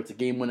situation where it's a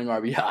game-winning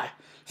RBI.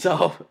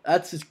 So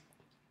that's just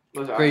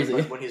crazy.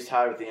 When he's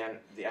tied with the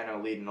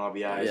NL lead in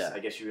RBIs, I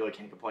guess you really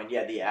can't complain.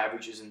 Yeah, the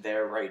average isn't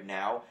there right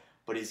now,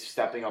 but he's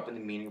stepping up in the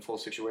meaningful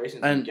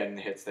situations and getting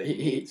the hits that he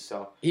needs.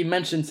 So he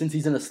mentioned since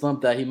he's in a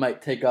slump that he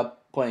might take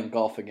up playing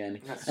golf again.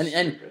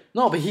 And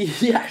no, but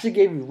he actually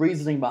gave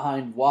reasoning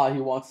behind why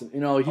he wants to. He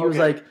was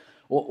like,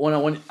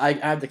 when I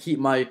have to keep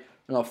my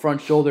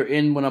front shoulder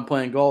in when I'm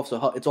playing golf,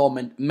 so it's all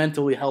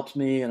mentally helps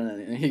me.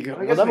 And he goes,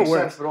 I guess it makes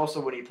sense, but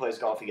also when he plays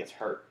golf, he gets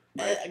hurt.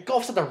 Right?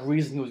 Golf's not the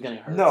reason he was getting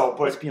hurt. No,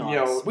 but let's be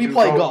honest. we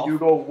play golf. You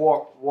go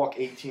walk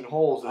 18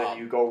 holes, and then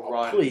you go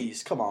run.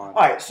 Please, come on.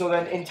 All right, so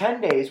then in 10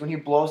 days, when he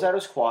blows out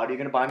his quad, you're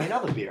gonna buy me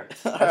another beer.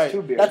 That's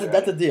 2 beers.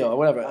 That's a deal, or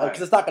whatever,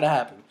 because it's not gonna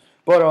happen.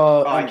 But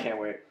I can't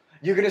wait.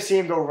 You're gonna see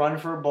him go run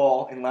for a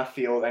ball in left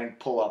field and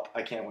pull up.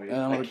 I can't wait.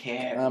 I'm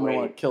gonna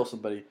want to kill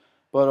somebody.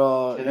 But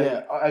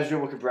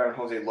Ashuba Cabrera and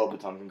Jose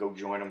Lobaton can go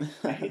join him.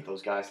 I hate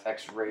those guys.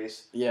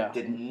 X-rays. Yeah.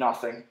 Did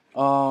nothing.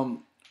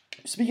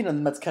 Speaking of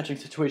the Mets catching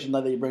situation, now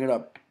that you bring it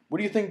up, what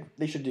do you think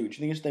they should do? Do you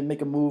think they should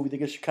make a move? Do you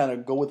think they should kind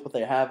of go with what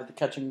they have at the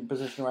catching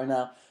position right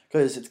now?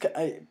 Because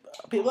a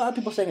lot of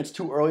people saying it's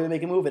too early to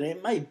make a move, and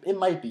it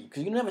might be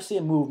because you never see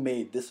a move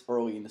made this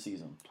early in the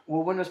season.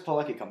 Well, when does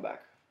Pilecki come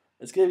back?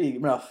 It's gonna be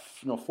 4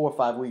 or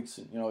 5 weeks.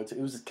 It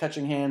was a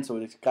catching hand, so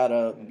it's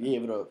gotta be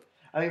able to.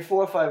 I mean,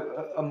 4 or 5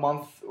 a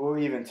month, or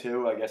even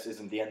 2, I guess,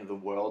 isn't the end of the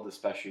world,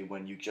 especially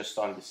when you just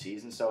started the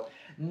season. So,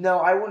 no,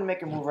 I wouldn't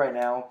make a move right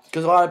now.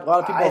 Because a lot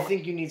of people. I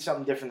think you need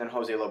something different than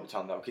Jose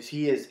Lobaton, though, because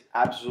he is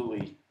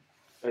absolutely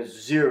a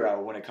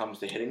zero when it comes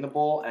to hitting the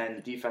ball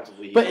and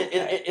defensively. But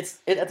it's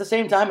at the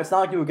same time, it's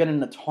not like you were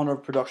getting a ton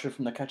of production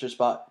from the catcher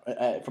spot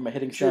from a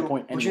hitting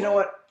standpoint. But you know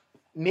what?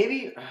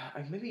 Maybe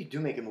you do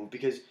make a move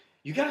because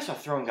you got to start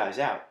throwing guys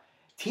out.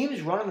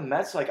 Teams running the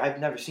Mets like I've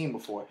never seen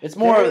before.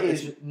 There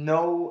is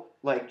no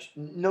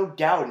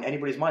doubt in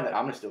anybody's mind that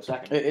I'm gonna steal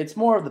second. It's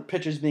more of the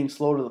pitchers being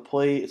slow to the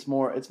plate. It's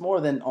more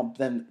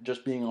than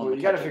just being on. Well,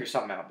 you got to figure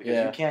something out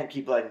because you can't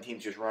keep letting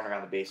teams just run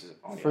around the bases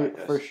on you like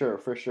this.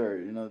 For sure.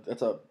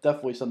 That's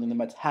definitely something the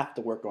Mets have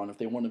to work on if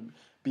they want to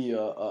be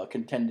a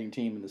contending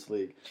team in this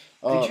league.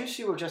 Did you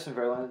see what Justin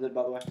Verlander did,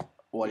 by the way?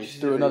 What, he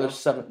threw another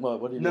 7?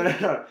 What did he do?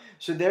 No.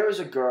 So there was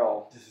a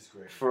girl. This is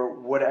great. For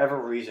whatever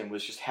reason,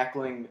 was just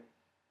heckling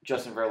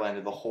Justin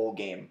Verlander the whole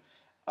game.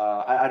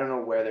 I don't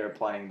know where they were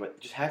playing, but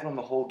just heckling him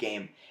the whole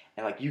game.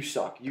 And like, you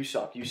suck. And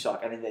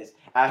then there's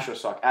Astros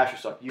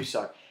suck, you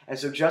suck. And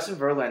so Justin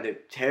Verlander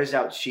tears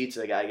out sheets,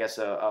 of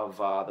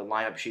the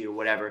lineup sheet or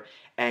whatever,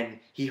 and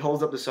he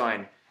holds up the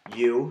sign,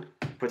 you,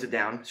 puts it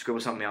down,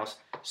 scribbles something else,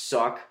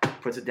 suck,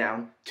 puts it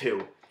down,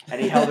 2. And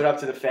he held it up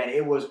to the fan.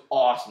 It was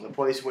awesome. The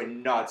place went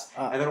nuts.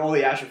 And then all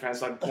the Astros fans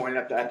started pointing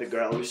at the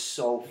girl. It was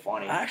so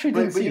funny. I actually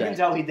didn't see that. But you can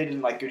tell he did it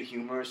in like good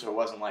humor, so it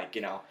wasn't like,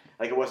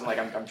 it wasn't like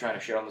I'm trying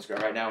to shit on this girl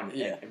right now and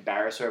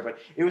embarrass her. But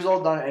it was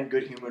all done in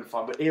good humor and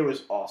fun. But it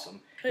was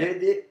awesome.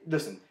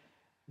 Listen,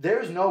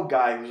 there's no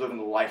guy who's living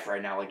the life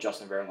right now like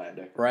Justin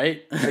Verlander.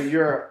 Right?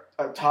 You're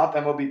a top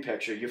MLB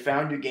pitcher. You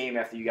found your game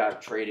after you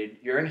got traded.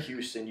 You're in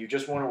Houston. You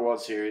just won a World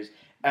Series.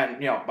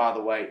 And, by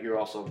the way, you're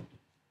also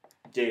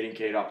dating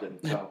Kate Upton.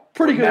 So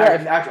pretty good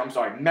life. Actually, I'm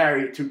sorry,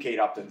 married to Kate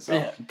Upton. So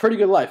yeah, pretty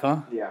good life,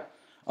 huh? Yeah.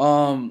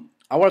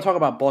 I want to talk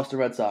about Boston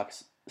Red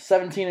Sox.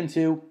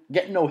 17-2,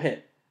 getting no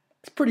hit.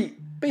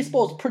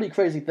 Baseball's a pretty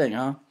crazy thing,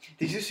 huh?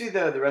 Did you see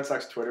the Red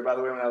Sox Twitter, by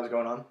the way, when that was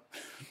going on?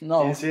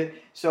 No. Did you see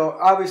it? So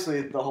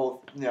obviously the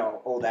whole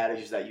old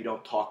adage is that you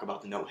don't talk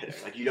about the no hitter.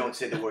 Like you don't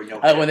say the word no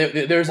hitter.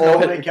 When there's a all no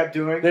hitter. they kept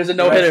doing. There's a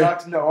no hitter.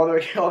 All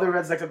the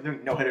Red Sox kept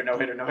doing no hitter, no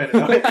hitter, no hitter.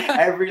 No hitter.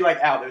 Every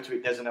out there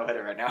tweet, there's a no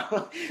hitter right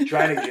now,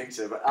 trying to jinx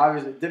it, but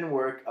obviously it didn't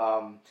work.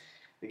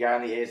 The guy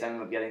on the A's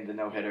ended up getting the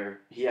no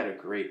hitter. He had a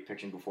great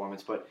pitching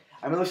performance, but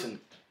I mean,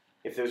 listen.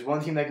 If there's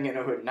one team that can get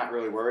no hitter, not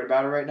really worried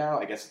about it right now,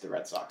 I guess it's the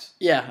Red Sox.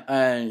 Yeah,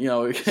 and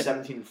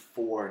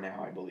 17-4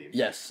 now, I believe.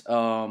 Yes.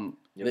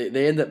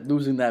 They end up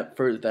losing that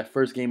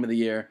first game of the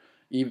year,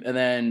 and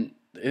then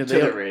to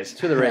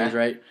the Rays,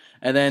 right?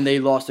 And then they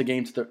lost the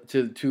game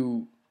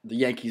to the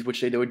Yankees, which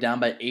they were down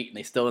by 8, and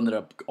they still ended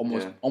up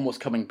almost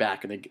coming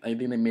back, and I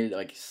think they made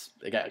it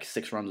they got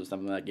 6 runs or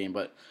something in that game,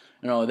 but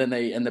then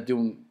they end up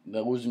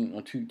losing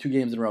two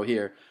games in a row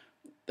here.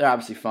 They're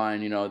obviously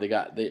fine, they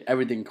got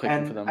everything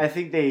clicking for them. I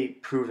think they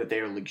proved that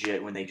they were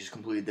legit when they just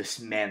completely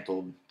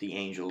dismantled the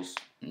Angels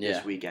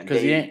this weekend.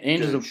 Because the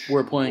Angels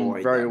were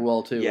playing very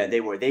well too. Yeah,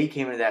 they were. They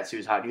came into that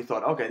series hot. You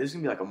thought, okay, this is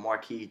gonna be like a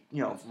marquee,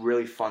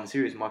 really fun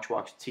series, much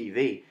watch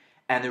TV,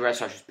 and the Red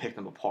Sox just picked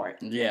them apart.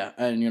 Yeah,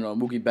 and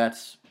Mookie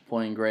Betts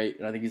playing great,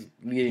 and I think he's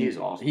leading. He's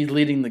awesome. He's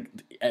leading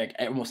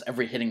almost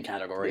every hitting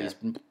category. Yeah. He's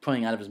been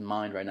playing out of his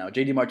mind right now.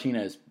 JD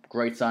Martinez,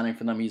 great signing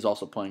for them. He's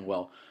also playing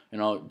well.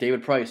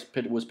 David Price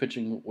was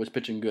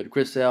pitching good.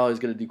 Chris Sale is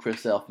going to do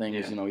Chris Sale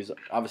things. Yeah. He's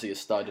obviously a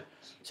stud.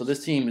 So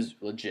this team is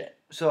legit.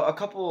 So a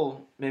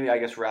couple, maybe I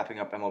guess wrapping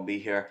up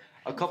MLB here,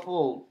 a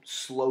couple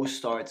slow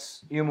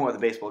starts. You're more of the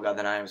baseball guy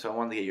than I am, so I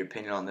wanted to get your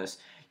opinion on this.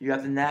 You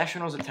got the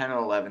Nationals at 10 and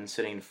 11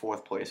 sitting in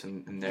 4th place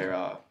in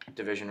their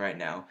division right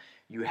now.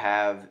 You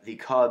have the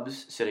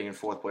Cubs sitting in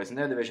 4th place in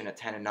their division at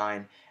 10 and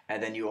 9,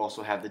 and then you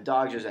also have the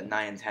Dodgers at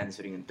 9 and 10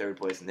 sitting in 3rd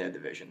place in their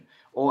division.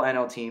 All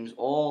NL teams,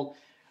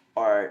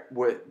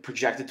 were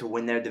projected to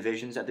win their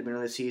divisions at the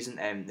beginning of the season,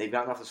 and they've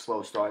gotten off the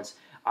slow starts.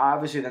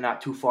 Obviously, they're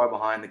not too far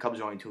behind. The Cubs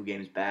are only 2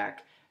 games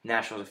back.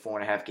 Nationals are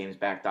 4.5 games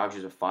back.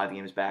 Dodgers are 5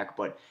 games back.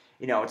 But,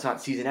 it's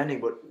not season ending.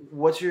 But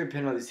what's your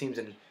opinion on these teams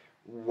and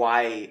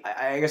why?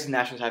 I guess the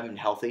Nationals haven't been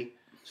healthy.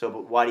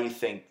 But why do you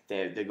think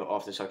they go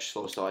off to such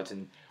slow starts?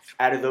 And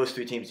out of those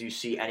 3 teams, do you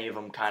see any of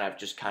them kind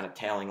of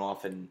tailing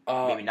off and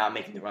maybe not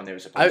making the run they were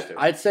supposed to?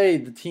 I'd say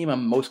the team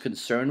I'm most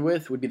concerned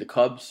with would be the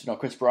Cubs.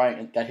 Chris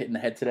Bryant got hit in the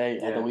head today.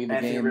 Yeah.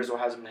 Anthony Rizzo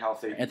hasn't been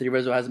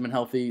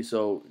healthy.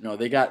 So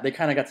they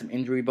kind of got some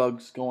injury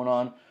bugs going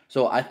on.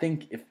 So I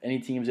think if any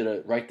team's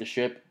gonna right the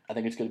ship, I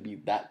think it's gonna be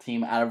that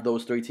team out of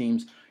those 3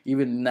 teams.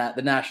 Even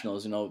the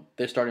Nationals,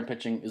 their starting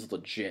pitching is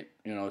legit.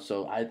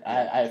 So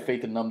I have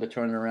faith in them to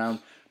turn it around.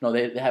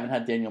 They haven't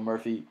had Daniel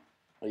Murphy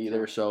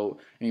either. So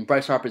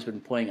Bryce Harper's been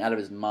playing out of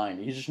his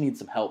mind. He just needs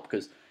some help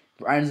because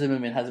Ryan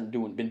Zimmerman hasn't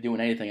been doing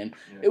anything. And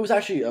it was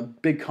actually a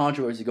big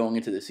controversy going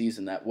into the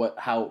season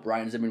how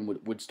Ryan Zimmerman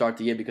would start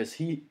the year because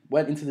he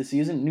went into the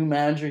season, new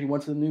manager. He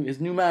went to his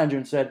new manager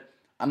and said,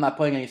 "I'm not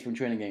playing any spring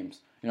training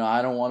games.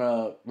 I don't want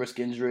to risk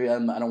injury. I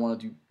don't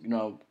want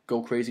to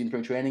go crazy in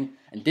spring training."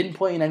 And didn't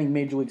play in any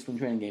major league spring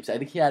training games. I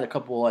think he had a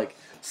couple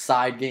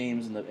side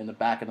games in the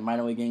back of the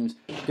minor league games.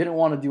 Didn't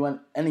want to do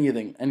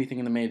anything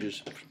in the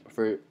majors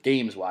for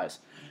games wise.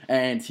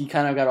 And he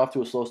kind of got off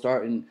to a slow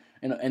start and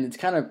it's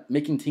kind of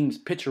making teams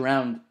pitch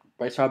around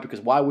Bryce Harper because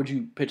why would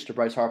you pitch to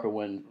Bryce Harper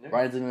when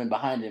Ryan Zimmerman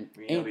behind him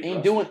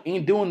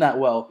ain't doing that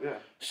well? Yeah.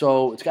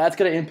 So that's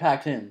gonna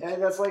impact him.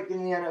 And that's like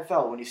in the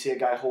NFL when you see a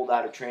guy hold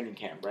out of training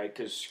camp, right?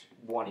 Because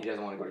 1, he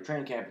doesn't want to go to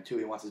training camp, and 2,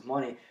 he wants his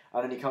money,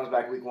 and then he comes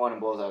back week 1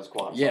 and blows out his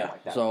quad. Yeah.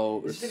 Like that.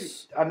 So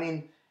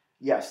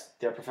yes,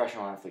 they're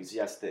professional athletes.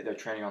 Yes, they're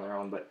training on their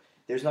own, but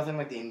there's nothing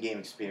like the in-game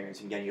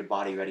experience and getting your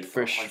body ready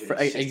for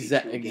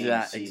 162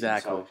 game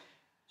season. So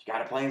you got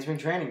to play in spring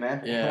training,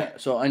 man. Yeah.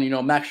 So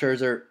Max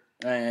Scherzer.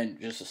 And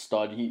just a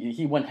stud.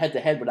 He went head to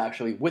head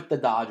with the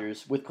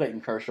Dodgers with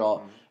Clayton Kershaw.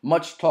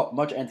 Mm-hmm.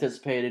 Much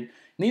anticipated.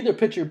 Neither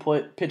pitcher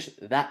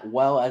pitched that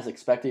well as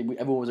expected.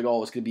 Everyone was like,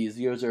 "Oh, it's going to be a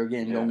 0-0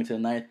 game going into the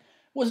 9th."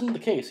 Wasn't the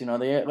case. They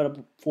got up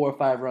 4 or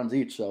 5 runs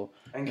each. So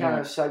and kind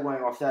of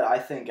segueing off that, I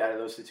think out of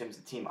those 2 teams,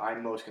 the team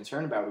I'm most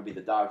concerned about would be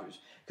the Dodgers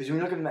because when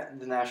you look at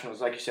the Nationals,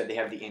 like you said, they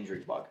have the injury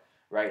bug.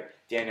 Right,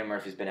 Daniel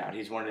Murphy's been out.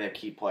 He's one of their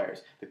key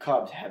players. The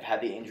Cubs have had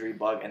the injury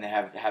bug, and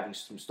they're having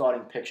some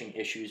starting pitching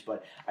issues,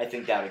 but I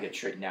think that'll get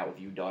straightened out with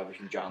Yu Darvish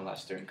and John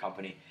Lester and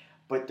company.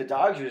 But the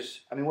Dodgers,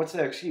 what's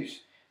their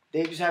excuse?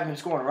 They just haven't been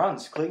scoring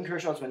runs. Clayton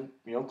Kershaw's been,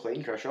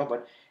 Clayton Kershaw,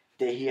 but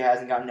he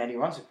hasn't gotten any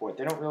run support.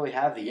 They don't really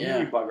have the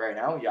injury bug right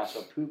now.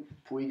 Yasiel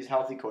Puig is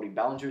healthy. Cody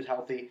Bellinger's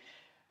healthy.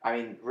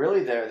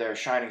 Really, their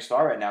shining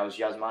star right now is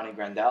Yasmani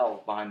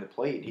Grandal behind the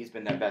plate. He's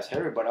been their best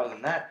hitter, but other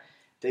than that,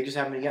 they just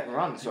haven't been getting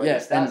runs. So I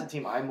guess that's the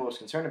team I'm most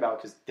concerned about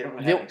because they don't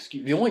really have an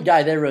excuse. The only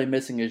guy they're really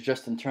missing is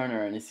Justin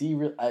Turner, and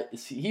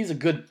he's a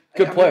good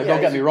player.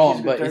 Don't get me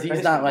wrong, but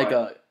he's not like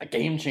a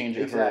game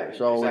changer. Exactly.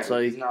 So exactly. it's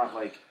like he's not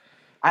like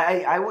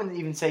I wouldn't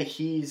even say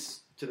he's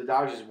to the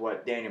Dodgers is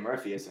what Daniel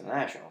Murphy is to the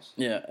Nationals.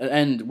 Yeah,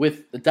 and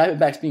with the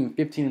Diamondbacks being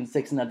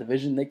 15-6 in that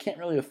division, they can't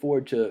really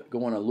afford to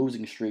go on a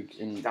losing streak.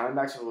 The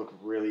Diamondbacks will look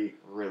really,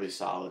 really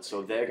solid,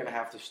 so they're going to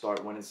have to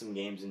start winning some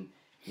games and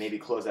maybe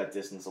close that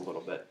distance a little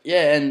bit.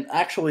 Yeah, and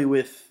actually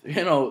with,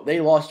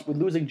 they lost, with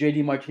losing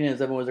J.D. Martinez,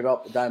 everyone was like,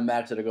 oh, the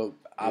Diamondbacks are going to go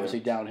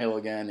obviously downhill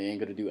again, they ain't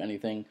going to do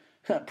anything.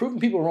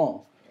 Proving people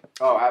wrong.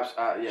 Oh,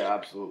 yeah,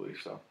 absolutely,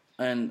 so.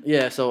 And,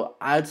 yeah, so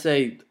I'd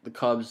say the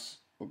Cubs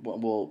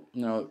will,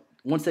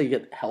 once they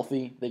get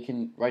healthy, they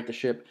can right the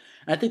ship.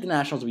 And I think the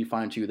Nationals will be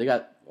fine too. They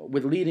got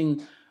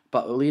leading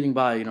by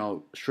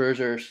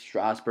Scherzer,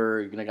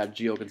 Strasburg, and they got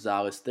Gio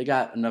Gonzalez. They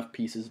got enough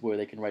pieces where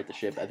they can right the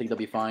ship. I think they'll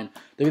be fine.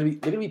 They're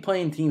gonna be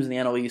playing teams in the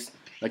NL East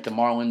like the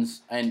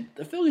Marlins, and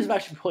the Phillies have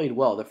actually played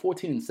well. They're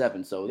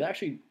 14-7, so they're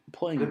actually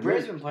playing. The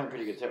Braves have been playing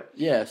pretty good too.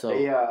 Yeah, so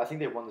I think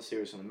they won the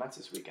series from the Mets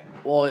this weekend.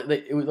 Well,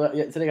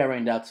 today got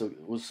rained out, so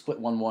it was split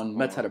 1-1.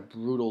 Mets had a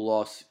brutal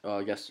loss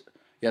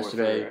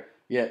yesterday.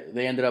 Yeah,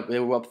 they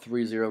were up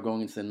 3-0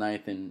 going into the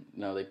ninth, and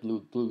they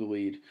blew the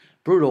lead.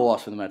 Brutal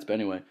loss for the Mets, but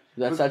anyway,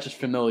 that's just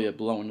Familia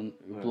blowing,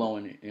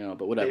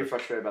 but whatever. You're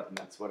frustrated about the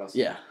Mets. What else?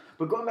 Yeah.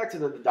 But going back to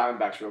the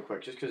Diamondbacks real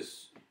quick, just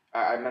because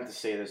I meant to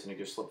say this and it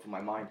just slipped from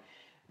my mind.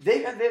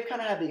 They've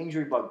kind of had the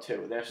injury bug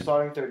too. Their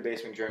starting third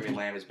baseman Jeremy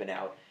Lamb has been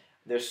out.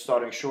 Their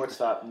starting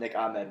shortstop Nick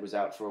Ahmed was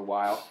out for a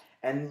while,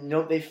 and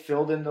they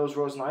filled in those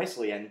roles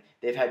nicely, and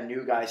they've had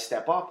new guys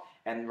step up,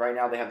 and right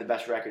now they have the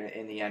best record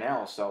in the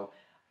NL. So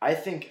I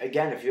think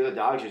again, if you're the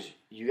Dodgers,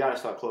 you got to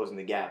start closing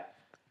the gap.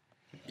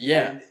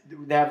 Yeah.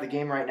 And they have the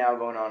game right now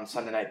going on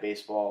Sunday Night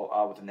Baseball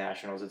with the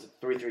Nationals. It's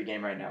a 3-3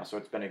 game right now, so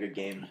it's been a good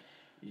game.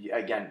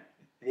 Again,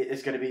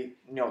 it's going to be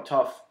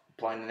tough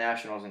playing the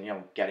Nationals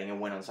and getting a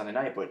win on Sunday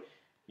night, but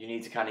you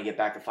need to kind of get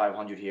back to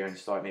 500 here and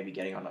start maybe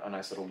getting on a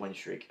nice little win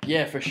streak.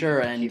 Yeah, for sure.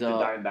 And keep the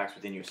Diamondbacks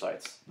within your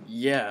sights.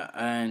 Yeah,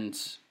 and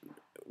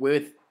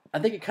I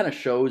think it kind of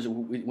shows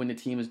when the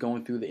team is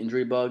going through the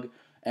injury bug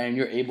and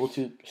you're able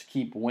to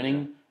keep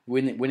winning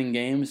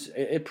games.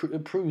 It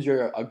proves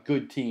you're a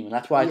good team, and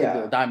that's why I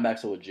think the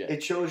Diamondbacks are legit.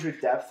 It shows your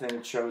depth, and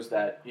it shows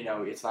that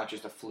it's not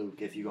just a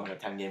fluke if you go on a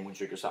 10-game win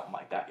streak or something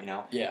like that.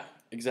 Yeah,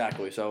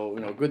 exactly. So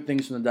good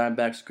things from the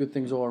Diamondbacks, good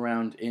things all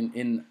around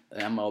in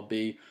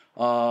MLB.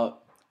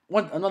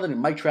 Another thing,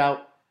 Mike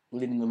Trout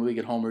leading the league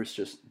at homers,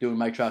 just doing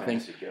Mike Trout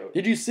things.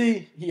 Did you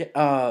see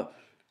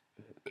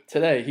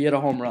today he had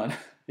a home run?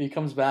 He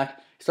comes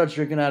back, starts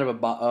drinking out of a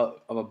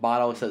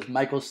bottle. It says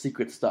Michael's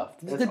Secret Stuff.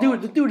 The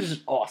dude is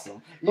just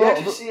awesome. You're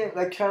actually seeing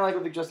kind of like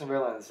with the Justin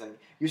Verlander thing.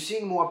 You're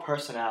seeing more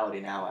personality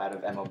now out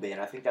of MLB,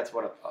 and I think that's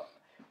what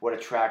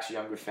attracts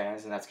younger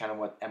fans, and that's kind of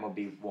what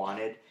MLB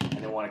wanted,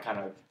 and they want to kind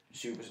of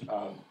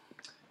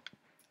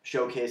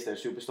showcase their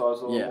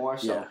superstars a little more.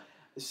 So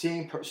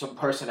seeing some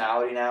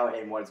personality now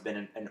in what's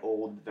been an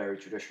old, very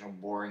traditional,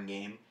 boring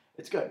game,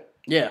 it's good.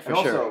 Yeah, for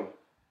sure. And also,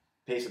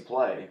 pace of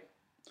play.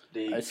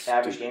 The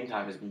average game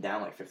time has been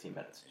down like 15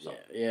 minutes. So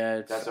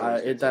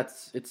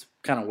it's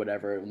kind of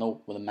whatever.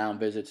 With the mound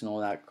visits and all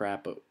that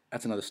crap, but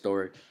that's another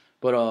story.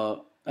 But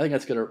I think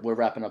that's good. We're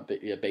wrapping up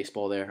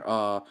baseball there.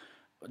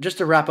 Just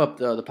to wrap up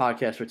the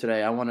podcast for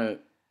today, I want to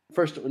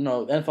first the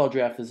NFL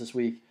draft is this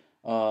week.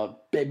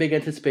 Big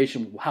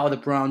anticipation. How are the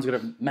Browns going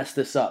to mess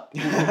this up?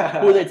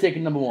 Who are they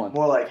taking number one?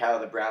 More like how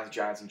the Browns,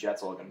 Giants, and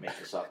Jets all going to make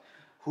this up.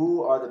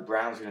 Who are the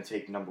Browns going to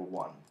take number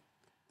one?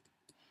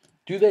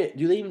 Do they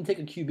even take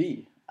a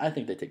QB? I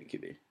think they take a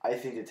QB. I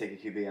think they take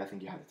a QB. I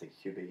think you have to take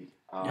a QB.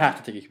 You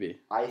have to take a QB.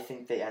 I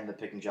think they end up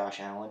picking Josh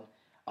Allen.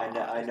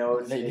 I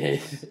know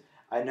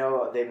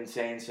they've been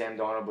saying Sam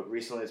Darnold, but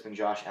recently it's been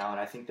Josh Allen.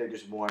 I think they're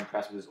just more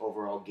impressed with his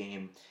overall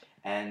game.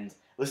 And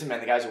listen,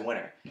 man, the guy's a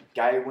winner.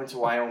 Guy went to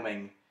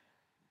Wyoming.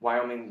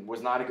 Wyoming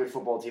was not a good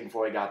football team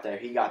before he got there.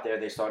 He got there.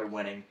 They started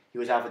winning. He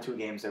was out for 2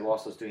 games. They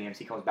lost those 2 games.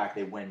 He comes back.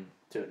 They win.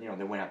 They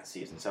win out the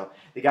season. So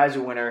the guy's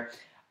a winner.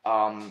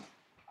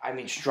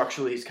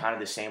 Structurally, he's kind of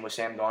the same with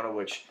Sam Darnold,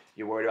 which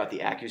you're worried about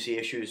the accuracy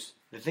issues.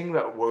 The thing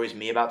that worries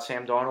me about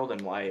Sam Darnold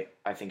and why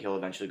I think he'll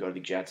eventually go to the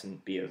Jets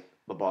and be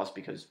the boss,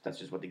 because that's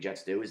just what the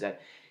Jets do, is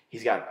that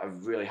he's got a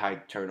really high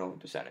turnover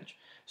percentage.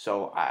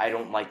 So I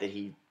don't like that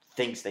he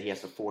thinks that he has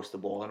to force the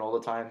ball in all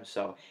the time.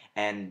 So,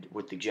 and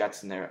with the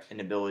Jets and their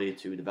inability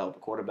to develop a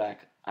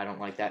quarterback, I don't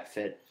like that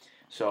fit.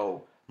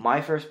 So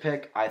my first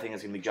pick, I think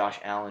it's going to be Josh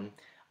Allen.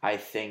 I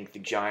think the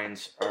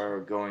Giants are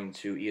going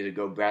to either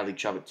go Bradley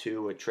Chubb at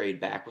 2 or trade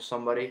back with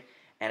somebody.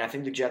 And I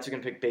think the Jets are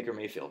going to pick Baker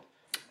Mayfield.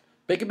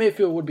 Baker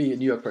Mayfield would be a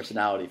New York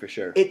personality for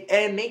sure.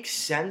 It makes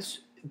sense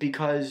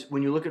because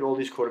when you look at all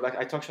these quarterbacks,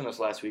 I touched on this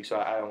last week, so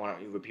I don't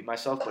want to repeat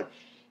myself, but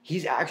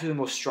he's actually the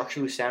most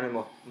structurally sound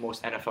and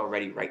most NFL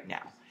ready right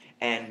now.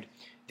 And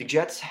the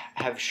Jets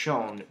have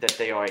shown that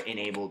they are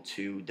enabled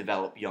to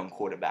develop young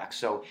quarterbacks.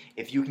 So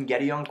if you can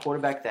get a young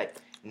quarterback that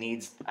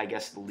needs, I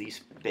guess, the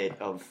least bit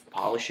of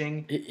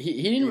polishing,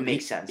 it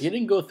makes sense. He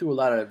didn't go through a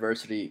lot of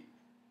adversity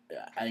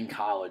in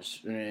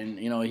college, and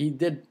he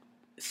did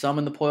some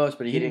in the playoffs,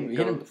 but he didn't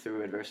go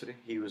through adversity.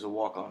 He was a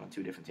walk-on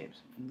two different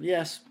teams.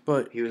 Yes,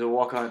 but he was a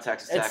walk-on at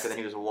Texas Tech, and then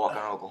he was a walk-on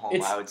at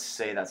Oklahoma. I would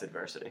say that's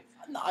adversity.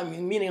 No,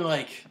 meaning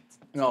like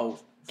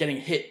getting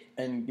hit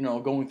and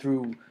going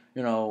through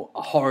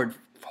a hard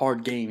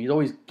game. He's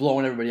always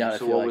blowing everybody out.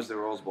 So what was the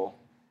Rose Bowl?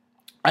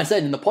 I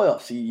said in the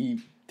playoffs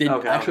he did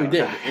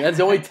did. And that's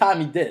the only time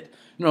he did.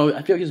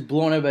 I feel like he's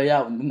blowing everybody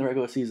out in the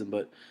regular season,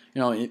 but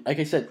like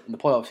I said, in the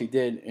playoffs he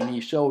did, and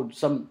he showed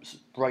some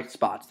bright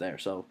spots there.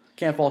 So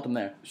can't fault him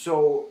there.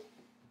 So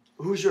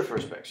who's your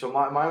first pick? So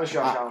mine was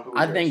Josh Allen. Who was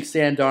yours? think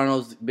Sam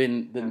Darnold's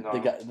been the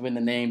guy, been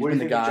the name. What do you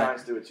think the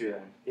Giants do it too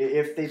then?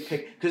 If they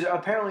pick, because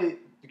apparently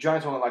the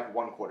Giants only like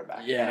one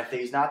quarterback. Yeah. And if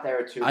he's not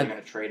there at 2, they're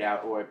going to trade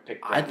out or pick.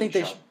 I think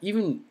they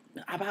even.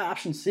 How about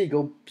option C?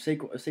 Go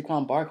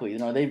Saquon Barkley.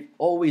 They've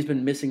always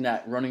been missing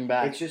that running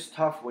back. It's just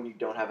tough when you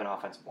don't have an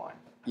offensive line.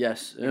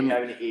 Yes. You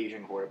have an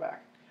Asian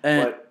quarterback.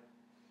 But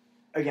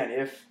again,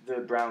 if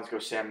the Browns go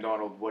Sam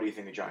Darnold, what do you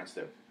think the Giants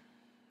do?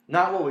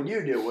 Not what would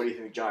you do. What do you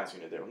think the Giants are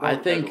going to do? I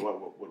think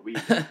what we.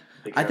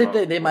 I think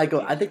they might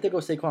go. I think they go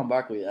Saquon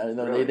Barkley.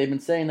 Really? They've been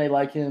saying they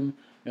like him.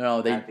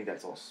 I think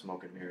that's all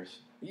smoke and mirrors.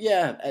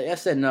 Yeah, I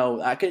said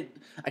no. I can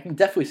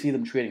definitely see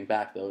them trading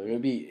back though.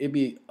 It'd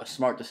be a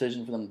smart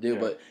decision for them to do. Yeah.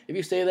 But if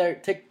you stay there,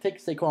 take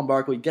Saquon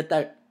Barkley, get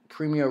that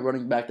premier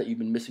running back that you've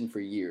been missing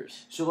for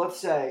years. So let's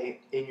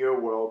say in your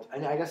world,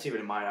 and I guess even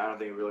in mine, I don't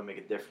think it really make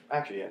a difference.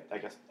 Actually, yeah, I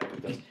guess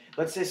it does.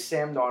 Let's say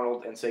Sam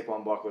Darnold and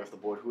Saquon Barkley off the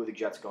board. Who are the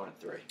Jets going at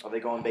 3? Are they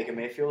going Baker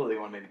Mayfield or are they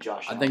going maybe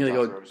Josh Allen? I think they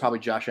go probably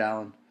Josh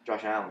Allen.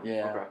 Josh Allen.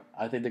 Yeah, okay.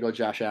 I think they go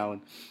Josh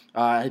Allen.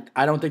 I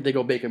don't think they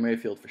go Baker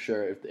Mayfield for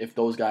sure. If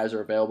those guys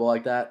are available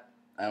like that,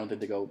 I don't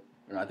think they go.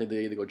 I think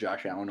they either go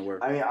Josh Allen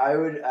or. I mean, I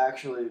would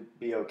actually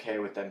be okay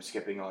with them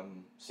skipping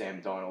on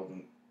Sam Darnold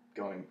and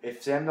going.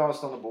 If Sam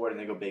Darnold's on the board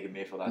and they go Baker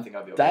Mayfield, I think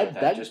I'd be okay with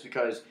that. Just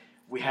because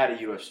we had a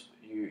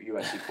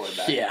USC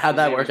quarterback. Yeah, how'd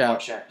that work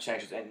out?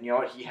 And you know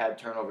what? He had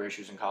turnover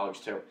issues in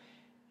college too.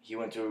 He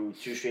went to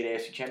 2 straight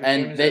AFC championship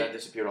games and then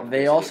disappeared off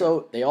they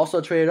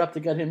also traded up to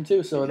get him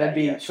too, so they'd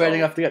be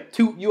trading up to get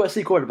 2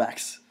 USC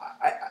quarterbacks.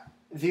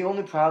 The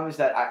only problem is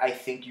that I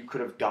think you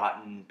could have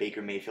gotten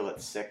Baker Mayfield at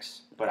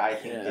 6, but I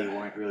think they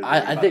weren't really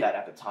worried about that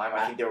at the time.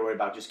 I think they were worried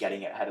about just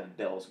getting it ahead of the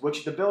Bills,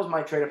 which the Bills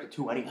might trade up to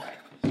 2 anyway.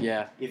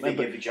 Yeah, if they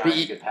give the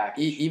Giants a good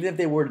package. Even if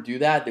they were to do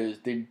that, there's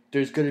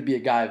going to be a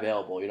guy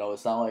available.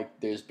 It's not like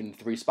there's been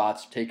 3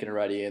 spots taken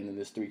already, and then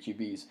there's 3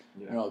 QBs.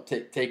 Yeah.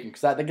 Taken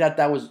because I think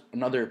that was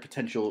another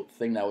potential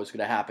thing that was going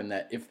to happen.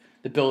 That if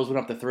the Bills went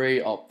up to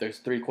 3, there's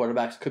 3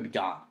 quarterbacks could be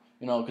gone.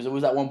 Because it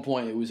was at one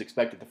point it was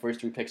expected the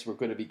first 3 picks were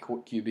going to be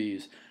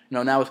QBs.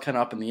 Now it's kind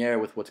of up in the air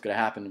with what's going to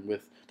happen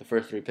with the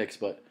first 3 picks,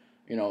 but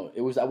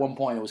it was at one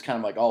point it was kind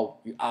of like,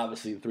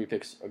 obviously the 3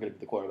 picks are going to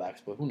be the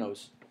quarterbacks, but who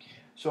knows?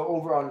 So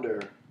over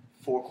under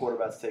 4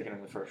 quarterbacks taken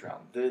in the first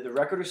round. The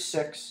record is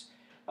 6.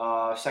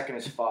 Second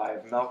is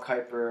 5. Mel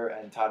Kiper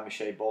and Todd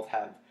McShay both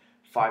have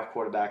 5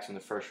 quarterbacks in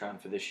the first round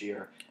for this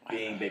year,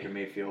 being Baker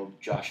Mayfield,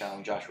 Josh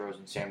Allen, Josh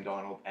Rosen, Sam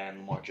Darnold, and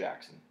Lamar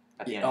Jackson.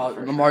 At the end of the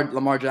first round.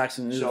 Lamar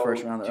Jackson is the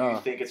first round. Do you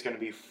think it's going to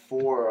be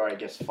 4 or I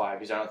guess 5?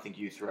 Because I don't think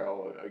you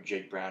throw or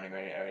Jake Browning or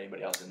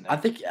anybody else in there. I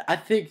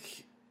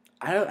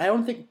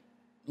don't think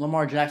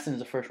Lamar Jackson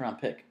is a first round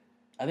pick.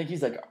 I think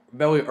he's like a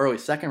very early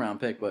second round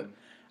pick, but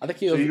I think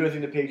So you don't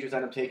think the Patriots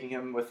end up taking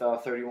him with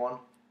 31?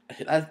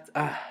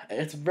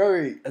 It's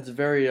very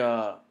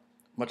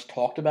much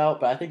talked about,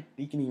 but I think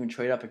he can even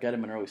trade up and get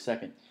him an early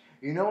second.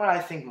 You know what I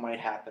think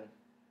might happen?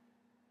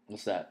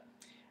 What's that?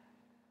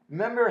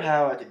 Remember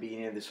how at the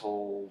beginning of this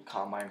whole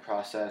combine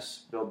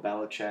process, Bill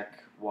Belichick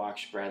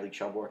watched Bradley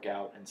Chubb work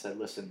out and said,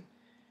 listen,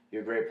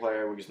 you're a great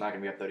player, we're just not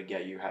going to be up there to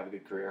get you, have a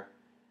good career.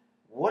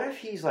 What if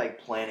he's like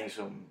planning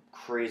some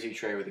crazy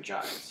trade with the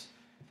Giants?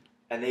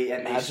 And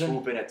they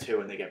swoop in at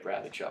 2 and they get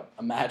Bradley Chubb.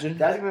 Imagine.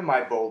 That's going to be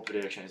my bold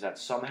prediction, is that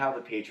somehow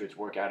the Patriots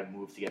work out a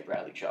move to get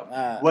Bradley Chubb.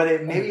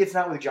 Maybe it's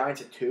not with the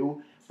Giants at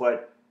 2,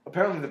 but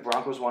apparently the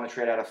Broncos want to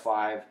trade out of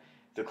 5,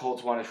 the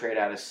Colts want to trade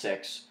out of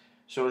 6.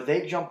 So if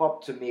they jump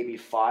up to maybe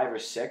 5 or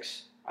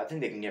 6, I think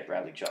they can get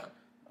Bradley Chubb.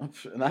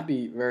 That'd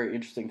be a very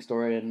interesting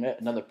story and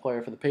another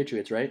player for the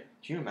Patriots, right?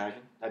 Can you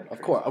imagine? That'd be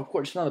crazy. Of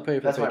course, another player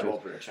for the Patriots. That's my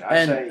bold prediction.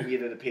 I'd say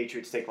either the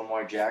Patriots take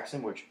Lamar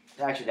Jackson, which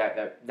actually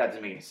that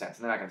doesn't make any sense.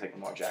 They're not going to take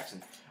Lamar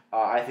Jackson.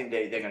 I think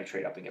they're going to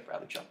trade up and get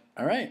Bradley Chubb.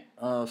 All right.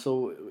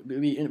 So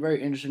it'll be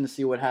very interesting to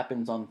see what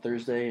happens on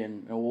Thursday,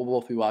 and we'll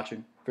both be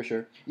watching for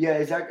sure. Yeah,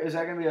 is that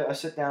going to be a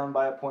sit down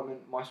by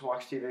appointment watch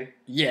TV?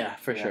 Yeah,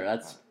 for sure.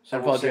 That's so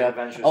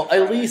we'll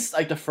at least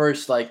like the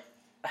first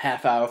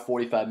half hour,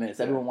 45 minutes.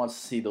 Yeah. Everyone wants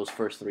to see those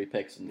first 3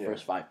 picks and the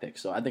first 5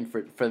 picks. So I think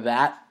for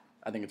that,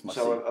 I think it's must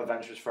see. So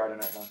Avengers Friday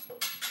night then.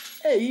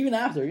 Hey, even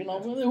after,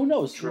 who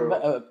knows? True.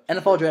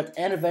 NFL draft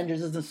and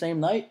Avengers is the same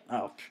night.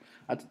 Oh,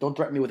 don't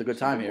threaten me with a good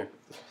time here.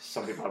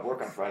 Some people have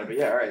work on Friday, but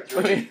yeah, all right.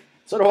 I mean,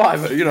 so do I,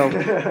 but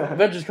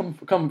Avengers come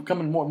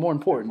more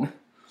important.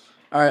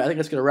 All right, I think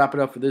that's gonna wrap it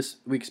up for this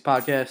week's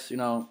podcast.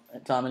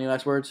 Tom, any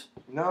last words?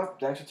 No,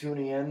 thanks for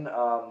tuning in.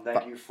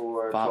 Thank you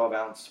for 12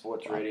 Ounce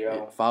Sports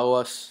Radio. Follow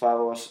us.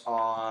 Follow us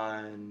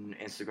on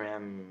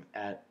Instagram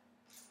at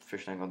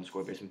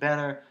 @fishtank_basement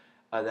banner,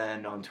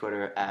 then on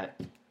Twitter at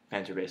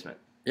Banter Basement.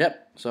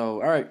 Yep.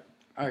 So all right,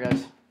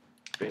 guys.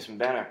 Basement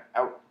Banner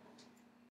out.